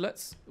 Okay, so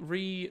let's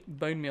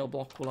re-bone meal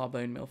block all our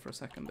bone meal for a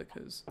second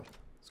because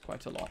it's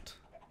quite a lot.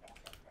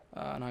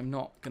 And I'm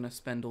not going to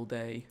spend all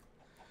day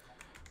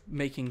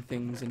making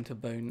things into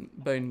bone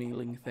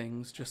mealing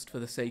things just for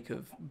the sake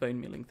of bone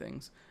mealing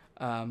things.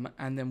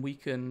 And then we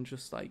can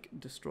just like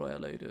destroy a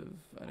load of,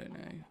 I don't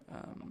know.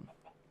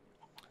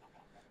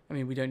 I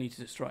mean, we don't need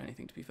to destroy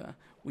anything, to be fair.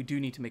 We do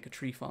need to make a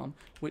tree farm,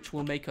 which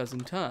will make us in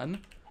turn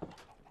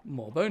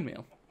more bone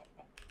meal.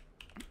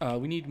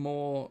 We need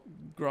more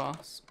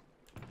grass,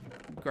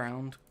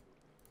 ground,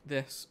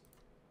 this,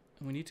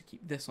 and we need to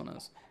keep this on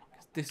us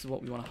because this is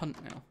what we want to hunt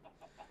now.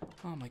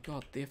 Oh my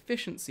god, the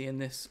efficiency in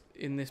this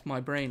my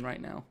brain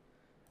right now,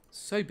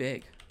 so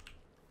big.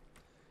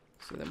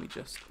 So then we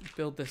just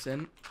build this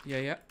in.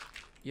 Yeah.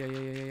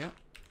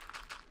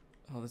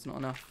 Oh, there's not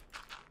enough.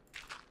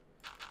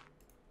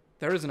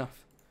 There is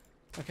enough.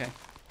 Okay,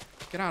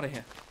 get out of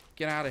here.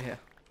 Get out of here.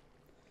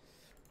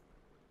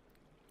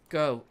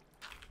 Go.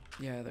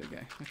 Yeah, there we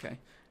go. Okay,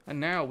 and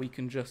now we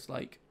can just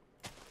like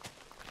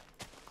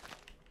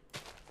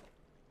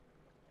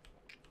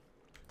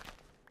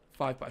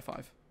 5 by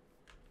 5.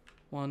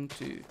 1,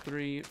 2,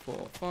 3,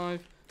 4,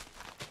 5.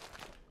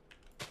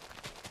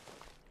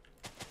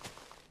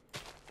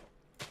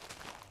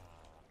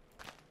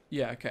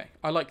 Yeah, okay.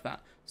 I like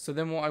that. So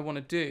then what I want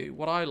to do,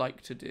 what I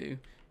like to do,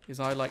 is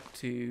I like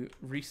to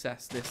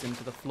recess this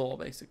into the floor,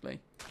 basically.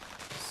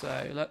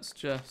 So let's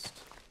just...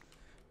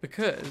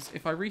 Because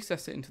if I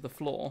recess it into the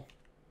floor,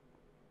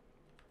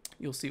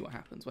 you'll see what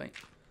happens. Wait.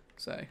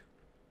 So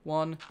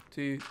 1,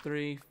 2,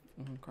 3...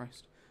 Oh,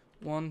 Christ.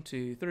 1,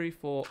 2, 3,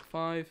 4,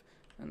 5...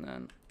 And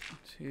then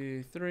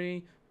 2,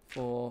 3,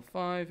 4,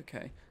 5.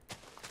 Okay.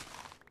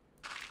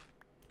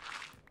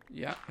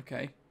 Yeah,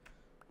 okay.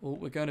 Oh,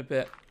 we're going a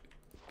bit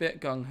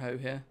gung-ho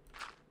here.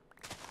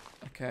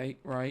 Okay,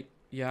 right.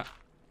 Yeah.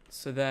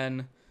 So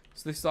then,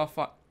 so this is our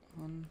 5.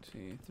 1,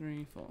 2,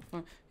 3, 4,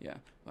 5. Yeah.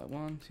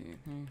 1, 2, 3,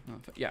 4,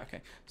 5. Yeah, okay.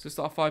 So this is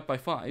our 5 by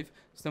 5.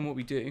 So then what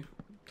we do,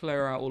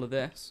 clear out all of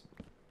this.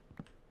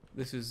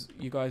 This is,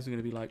 you guys are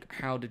going to be like,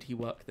 how did he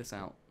work this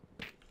out?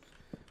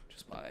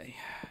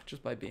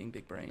 Just by being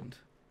big-brained.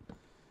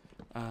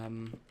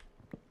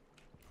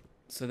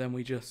 So then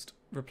we just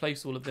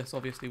replace all of this,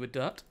 obviously, with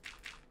dirt.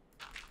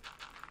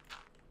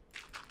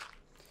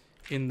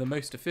 In the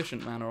most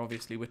efficient manner,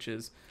 obviously, which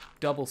is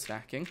double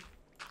stacking.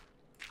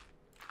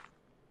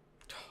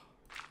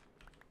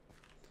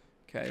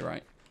 Okay,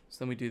 right. So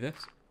then we do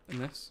this and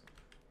this.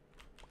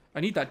 I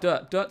need that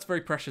dirt. Dirt's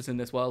very precious in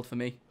this world for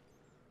me.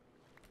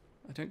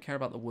 I don't care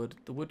about the wood.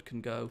 The wood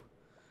can go.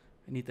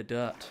 I need the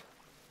dirt.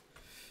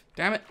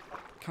 Damn it.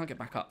 Can't get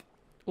back up.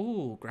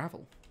 Ooh,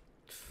 gravel.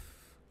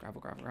 Gravel,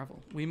 gravel,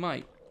 gravel. We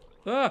might.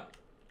 Ah!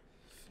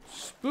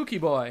 Spooky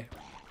boy.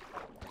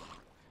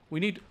 We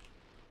need...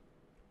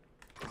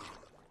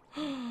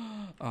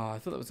 Oh, I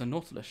thought that was a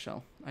Nautilus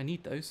shell. I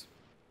need those.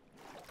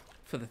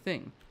 For the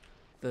thing.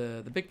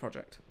 The big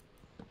project.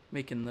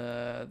 Making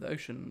the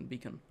ocean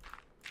beacon.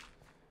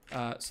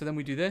 So then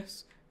we do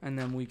this. And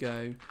then we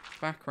go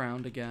back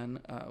round again.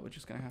 We're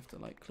just going to have to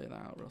like clear that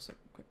out real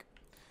quick.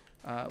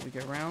 We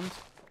go round.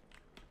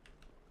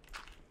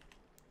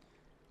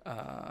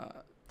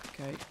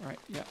 Okay, right,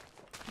 yeah.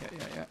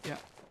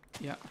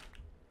 Yeah.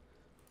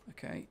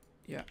 Okay,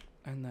 yeah.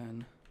 And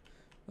then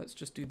let's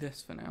just do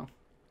this for now.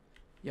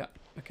 Yeah,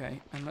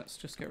 okay. And let's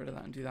just get rid of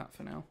that and do that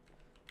for now.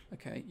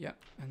 Okay, yeah.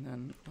 And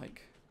then,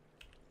 like,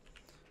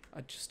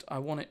 I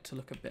want it to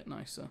look a bit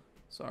nicer.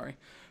 Sorry.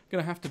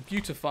 Gonna have to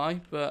beautify,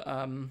 but,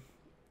 and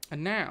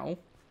now,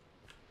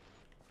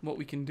 what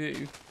we can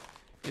do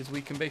is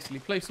we can basically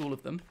place all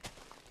of them.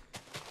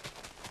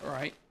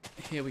 Alright,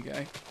 here we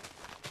go.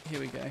 Here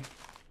we go.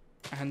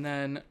 And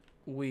then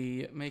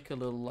we make a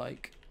little,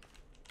 like,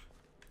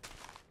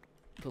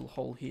 little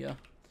hole here.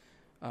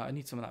 I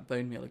need some of that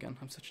bone meal again.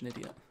 I'm such an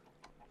idiot.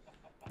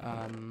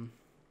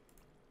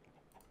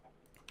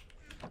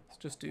 Let's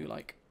just do,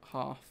 like,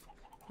 half.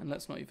 And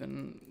let's not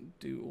even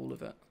do all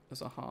of it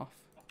as a half.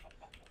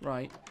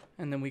 Right.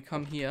 And then we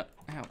come here.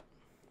 Ow.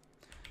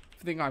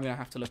 I think I'm going to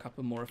have to look up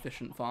a more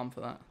efficient farm for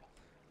that.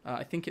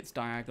 I think it's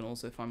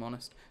diagonals, if I'm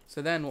honest.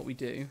 So then what we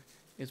do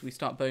is we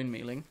start bone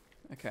mealing.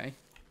 Okay.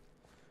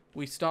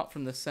 We start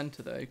from the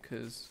center, though,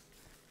 because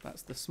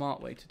that's the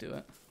smart way to do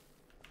it.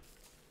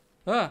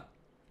 Ah!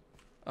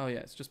 Oh, yeah,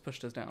 it's just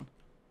pushed us down.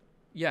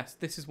 Yes,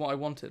 this is what I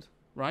wanted,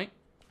 right?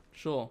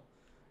 Sure.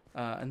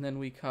 And then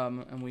we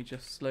come and we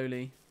just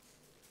slowly...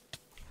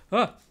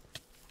 Ah!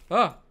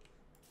 Ah!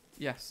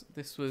 Yes,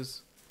 this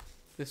was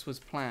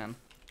plan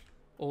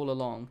all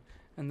along.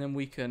 And then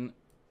we can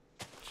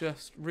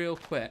just real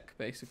quick,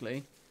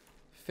 basically,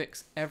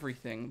 fix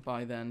everything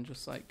by then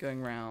just, like,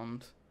 going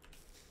round...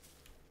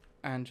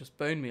 and just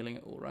bone mealing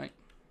it all, right?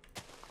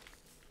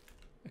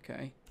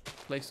 Okay.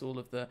 Place all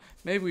of the...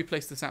 Maybe we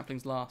place the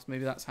saplings last.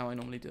 Maybe that's how I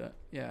normally do it.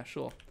 Yeah,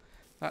 sure.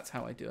 That's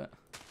how I do it.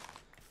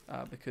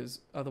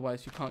 Because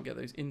otherwise you can't get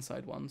those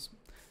inside ones.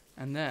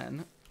 And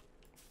then...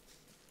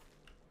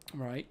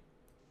 Right.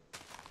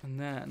 And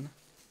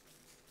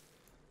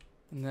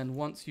then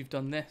once you've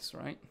done this,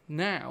 right?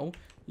 Now,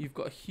 you've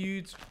got a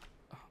huge...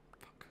 Oh,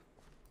 fuck.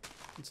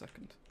 1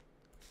 second.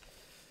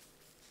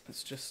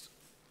 Let's just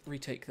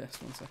retake this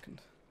 1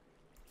 second.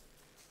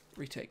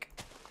 Retake.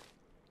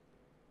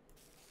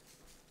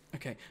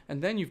 Okay,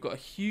 and then you've got a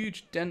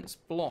huge dense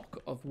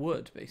block of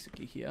wood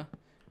basically here,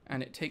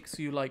 and it takes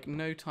you like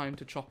no time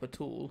to chop at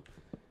all,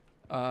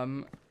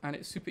 and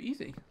it's super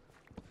easy.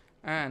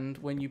 And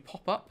when you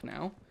pop up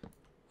now,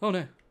 oh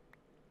no,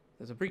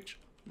 there's a breach.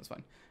 That's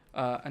fine.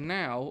 And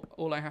now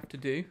all I have to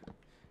do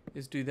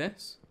is do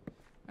this,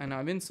 and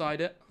I'm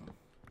inside it.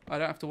 I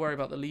don't have to worry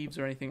about the leaves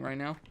or anything right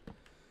now.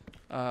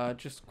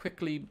 Just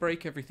quickly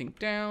break everything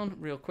down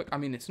real quick. I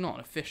mean, it's not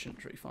an efficient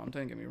tree farm,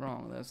 don't get me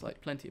wrong. There's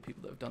like plenty of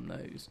people that have done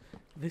those.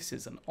 This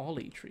is an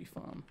ollie tree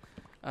farm.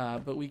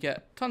 But we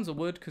get tons of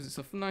wood because it's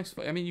a nice...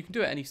 I mean, you can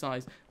do it any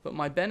size, but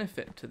my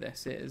benefit to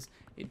this is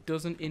it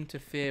doesn't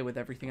interfere with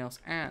everything else.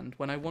 And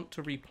when I want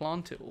to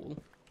replant it all,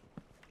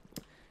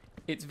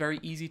 it's very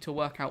easy to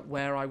work out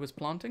where I was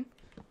planting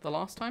the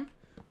last time,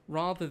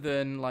 rather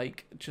than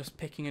like just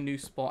picking a new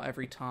spot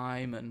every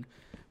time and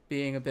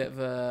being a bit of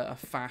a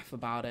faff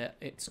about it.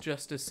 It's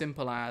just as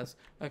simple as,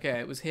 okay,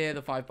 it was here,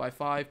 the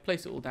 5x5,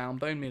 place it all down,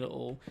 bone meal it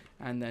all,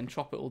 and then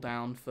chop it all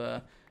down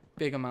for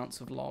big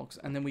amounts of logs.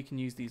 And then we can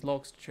use these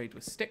logs to trade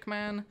with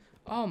Stickman.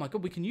 Oh my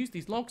god, we can use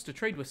these logs to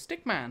trade with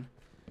Stickman.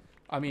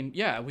 I mean,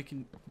 yeah, we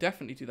can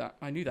definitely do that.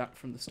 I knew that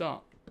from the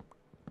start.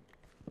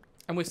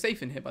 And we're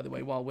safe in here, by the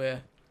way, while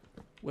we're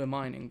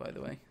mining, by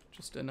the way.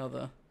 Just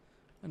another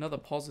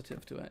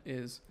positive to it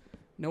is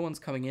no one's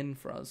coming in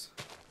for us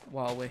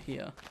while we're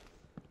here.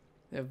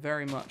 They're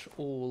very much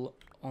all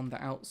on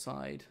the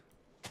outside.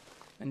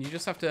 And you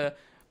just have to...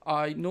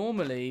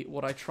 Normally,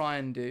 what I try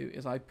and do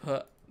is I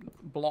put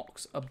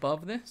blocks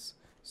above this,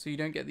 so you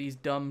don't get these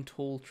dumb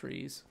tall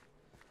trees.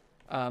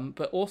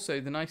 But also,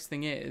 the nice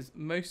thing is,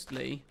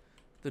 mostly,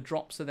 the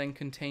drops are then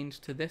contained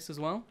to this as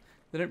well.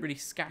 They don't really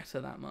scatter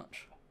that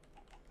much.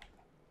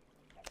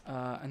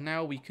 And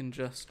now we can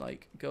just,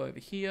 like, go over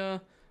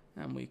here,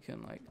 and we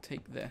can, like,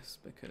 take this,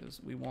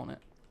 because we want it.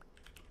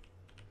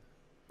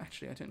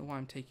 Actually, I don't know why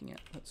I'm taking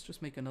it. Let's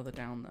just make another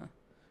down there.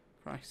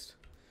 Christ.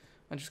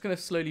 I'm just going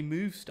to slowly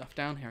move stuff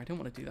down here. I don't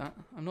want to do that.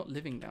 I'm not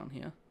living down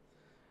here.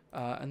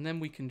 And then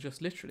we can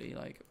just literally,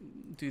 like,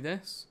 do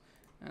this.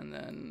 And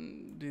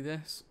then do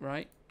this,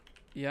 right?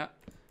 Yeah.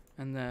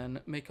 And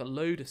then make a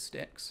load of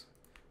sticks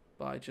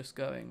by just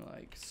going,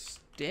 like,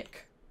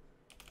 stick.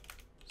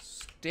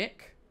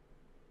 Stick.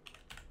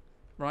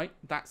 Right?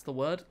 That's the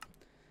word.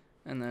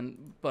 And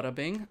then bada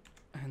bing.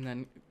 And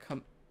then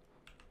come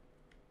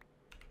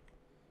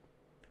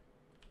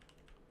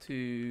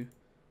to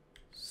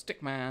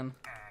Stickman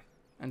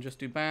and just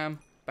do bam,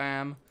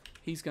 bam.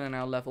 He's going to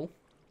now level.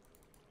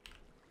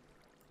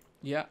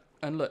 Yeah,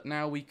 and look,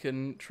 now we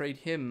can trade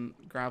him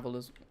gravel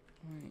as...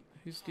 Wait,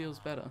 whose deal's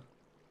better?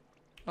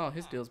 Oh,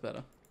 his deal's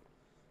better.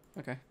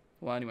 Okay,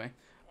 well, anyway.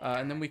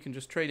 And then we can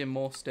just trade him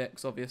more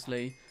sticks,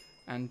 obviously,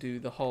 and do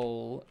the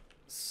whole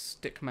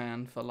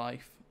Stickman for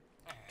life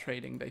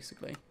trading,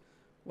 basically,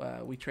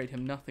 where we trade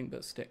him nothing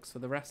but sticks for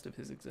the rest of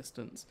his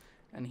existence,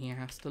 and he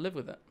has to live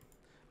with it.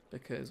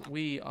 Because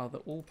we are the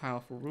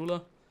all-powerful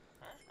ruler,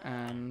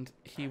 and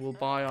he will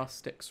buy our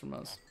sticks from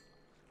us.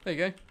 There you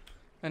go.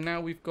 And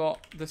now we've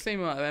got the same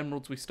amount of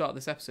emeralds we start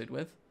this episode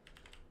with,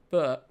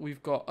 but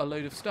we've got a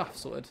load of stuff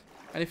sorted.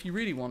 And if you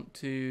really want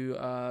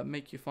to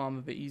make your farm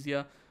a bit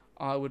easier,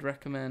 I would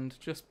recommend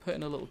just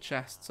putting a little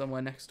chest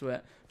somewhere next to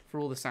it for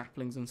all the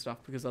saplings and stuff,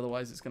 because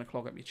otherwise it's going to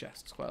clog up your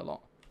chests quite a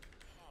lot.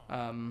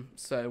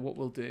 So what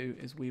we'll do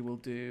is we will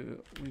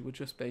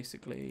just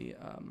basically,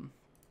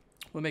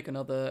 we'll make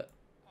another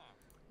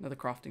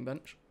crafting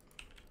bench.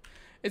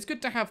 It's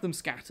good to have them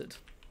scattered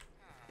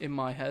in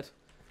my head.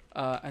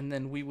 And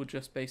then we will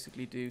just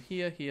basically do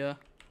here.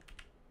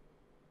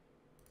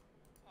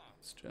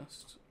 Let's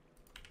just,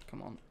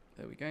 come on,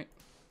 there we go.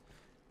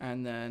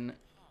 And then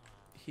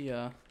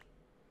here.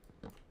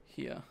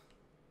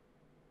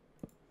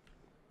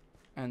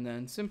 And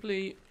then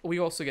simply, we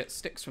also get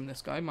sticks from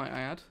this guy, might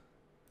I add.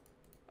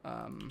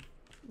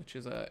 Which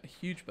is a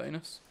huge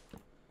bonus.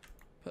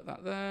 Put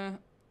that there.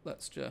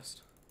 Let's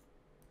just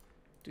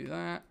do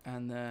that,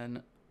 and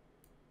then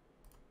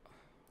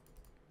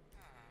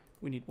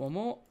we need one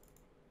more.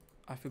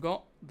 I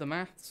forgot the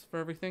maths for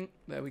everything.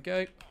 There we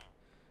go.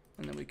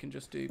 And then we can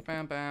just do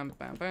bam, bam,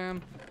 bam,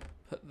 bam.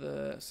 Put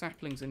the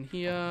saplings in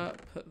here.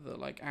 Put the,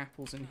 like,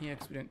 apples in here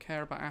because we don't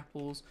care about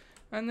apples.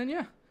 And then,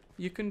 yeah,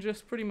 you can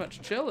just pretty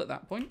much chill at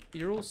that point.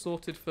 You're all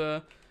sorted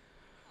for,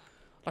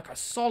 like, a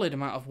solid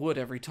amount of wood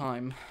every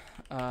time.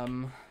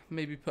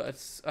 Maybe put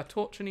a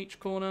torch in each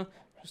corner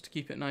just to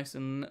keep it nice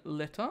and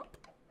lit up.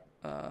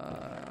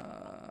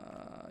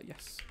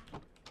 Yes.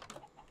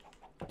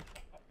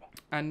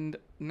 And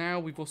now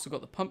we've also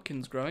got the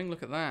pumpkins growing.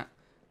 Look at that.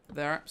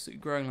 They're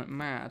absolutely growing like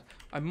mad.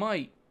 I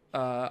might,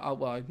 I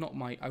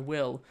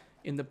will,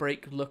 in the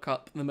break, look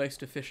up the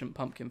most efficient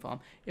pumpkin farm.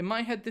 In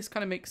my head, this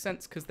kind of makes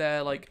sense because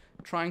they're, like,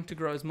 trying to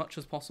grow as much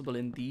as possible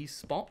in these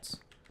spots.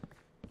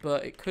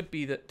 But it could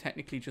be that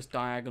technically just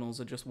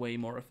diagonals are just way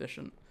more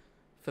efficient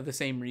for the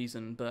same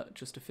reason, but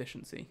just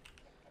efficiency.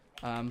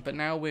 But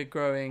now we're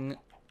growing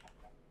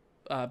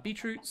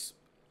beetroots,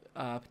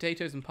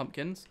 potatoes, and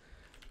pumpkins.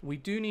 We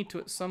do need to,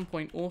 at some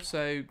point,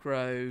 also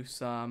grow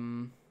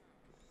some,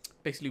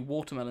 basically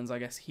watermelons, I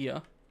guess,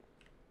 here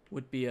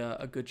would be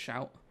a good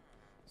shout.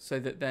 So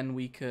that then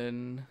we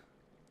can...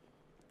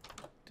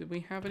 Did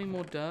we have any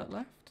more dirt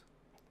left?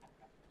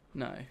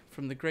 No.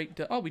 From the great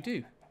dirt... Oh, we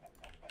do.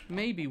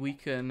 Maybe we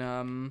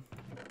can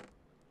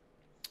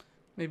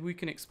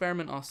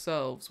experiment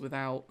ourselves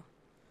without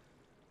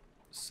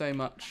so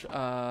much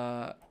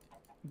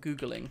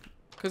Googling.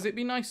 Because it'd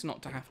be nice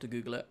not to have to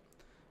Google it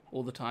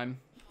all the time,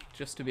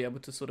 just to be able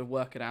to sort of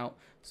work it out.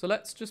 So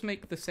let's just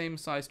make the same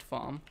sized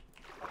farm.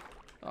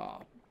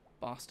 Oh,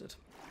 bastard.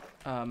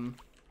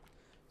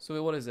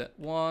 So what is it?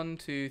 1,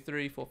 2,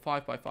 3, 4,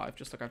 5 by 5,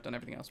 just like I've done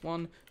everything else.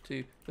 1,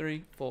 2,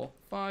 3, 4,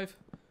 5.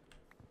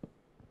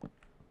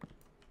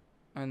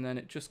 And then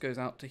it just goes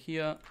out to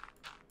here.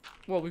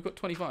 Well, we've got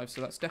 25,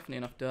 so that's definitely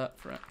enough dirt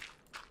for it.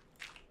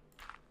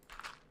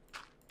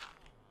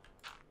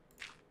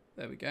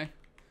 There we go.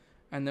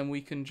 And then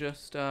we can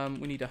just,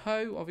 we need a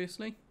hoe,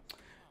 obviously.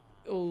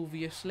 And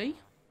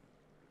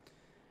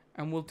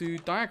we'll do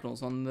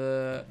diagonals on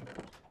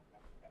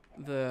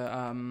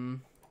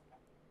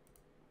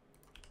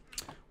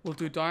we'll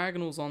do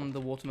diagonals on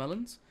the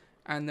watermelons.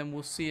 And then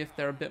we'll see if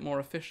they're a bit more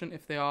efficient.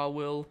 If they are,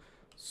 we'll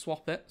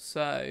swap it.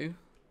 So,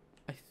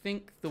 I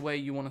think the way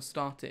you want to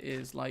start it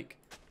is like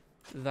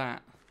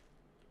that.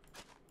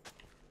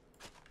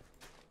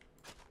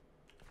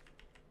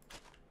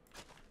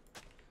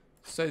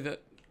 So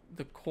that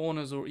the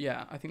corners are...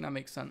 Yeah, I think that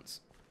makes sense.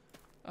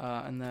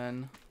 And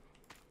then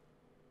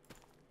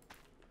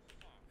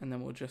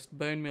we'll just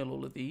bone meal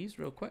all of these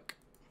real quick.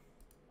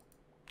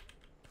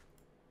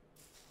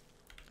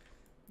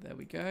 There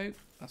we go.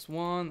 That's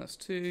 1, that's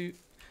 2.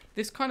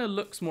 This kind of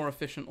looks more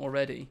efficient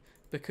already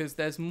because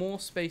there's more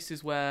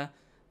spaces where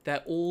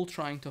they're all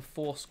trying to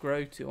force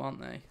grow to,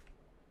 aren't they?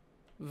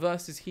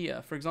 Versus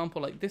here. For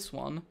example, like this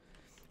one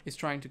is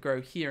trying to grow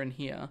here and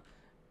here.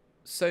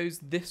 So's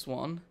this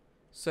one.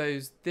 So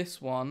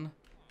this one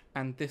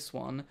and this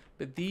one,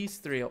 but these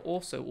three are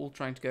also all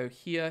trying to go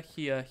here,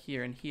 here,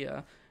 here, and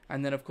here.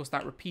 And then, of course,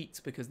 that repeats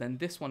because then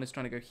this one is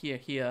trying to go here,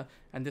 here,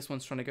 and this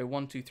one's trying to go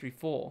 1, 2, 3,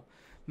 4.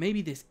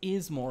 Maybe this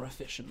is more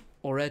efficient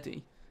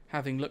already,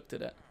 having looked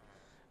at it.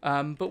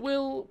 But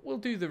we'll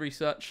do the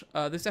research.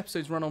 This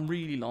episode's run on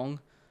really long,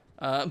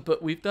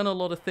 but we've done a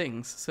lot of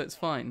things, so it's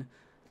fine.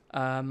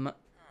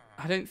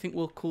 I don't think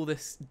we'll call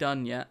this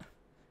done yet,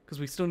 because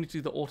we still need to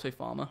do the auto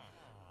farmer.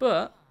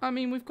 But, I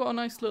mean, we've got a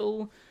nice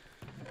little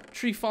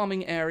tree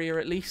farming area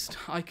at least.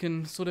 I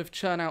can sort of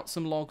churn out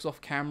some logs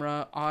off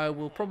camera. I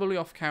will probably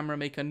off camera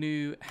make a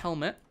new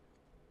helmet.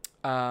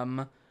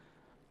 I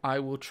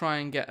will try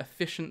and get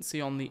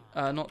efficiency on the...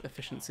 not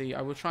efficiency.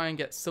 I will try and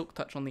get silk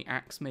touch on the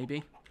axe,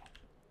 maybe.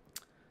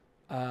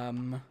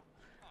 And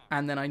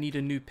then I need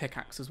a new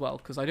pickaxe as well,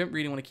 because I don't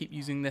really want to keep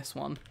using this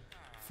one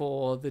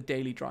for the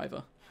daily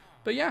driver.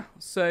 But yeah,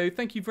 so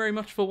thank you very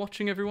much for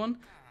watching, everyone.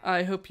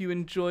 I hope you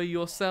enjoy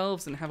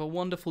yourselves and have a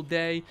wonderful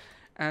day.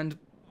 And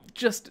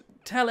just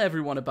tell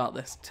everyone about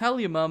this. Tell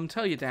your mum,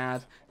 tell your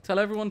dad, tell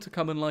everyone to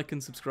come and like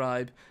and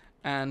subscribe.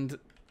 And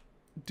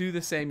do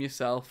the same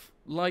yourself.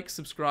 Like,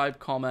 subscribe,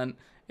 comment.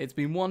 It's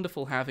been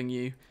wonderful having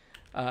you.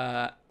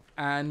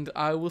 And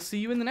I will see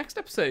you in the next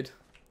episode.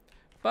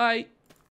 Bye.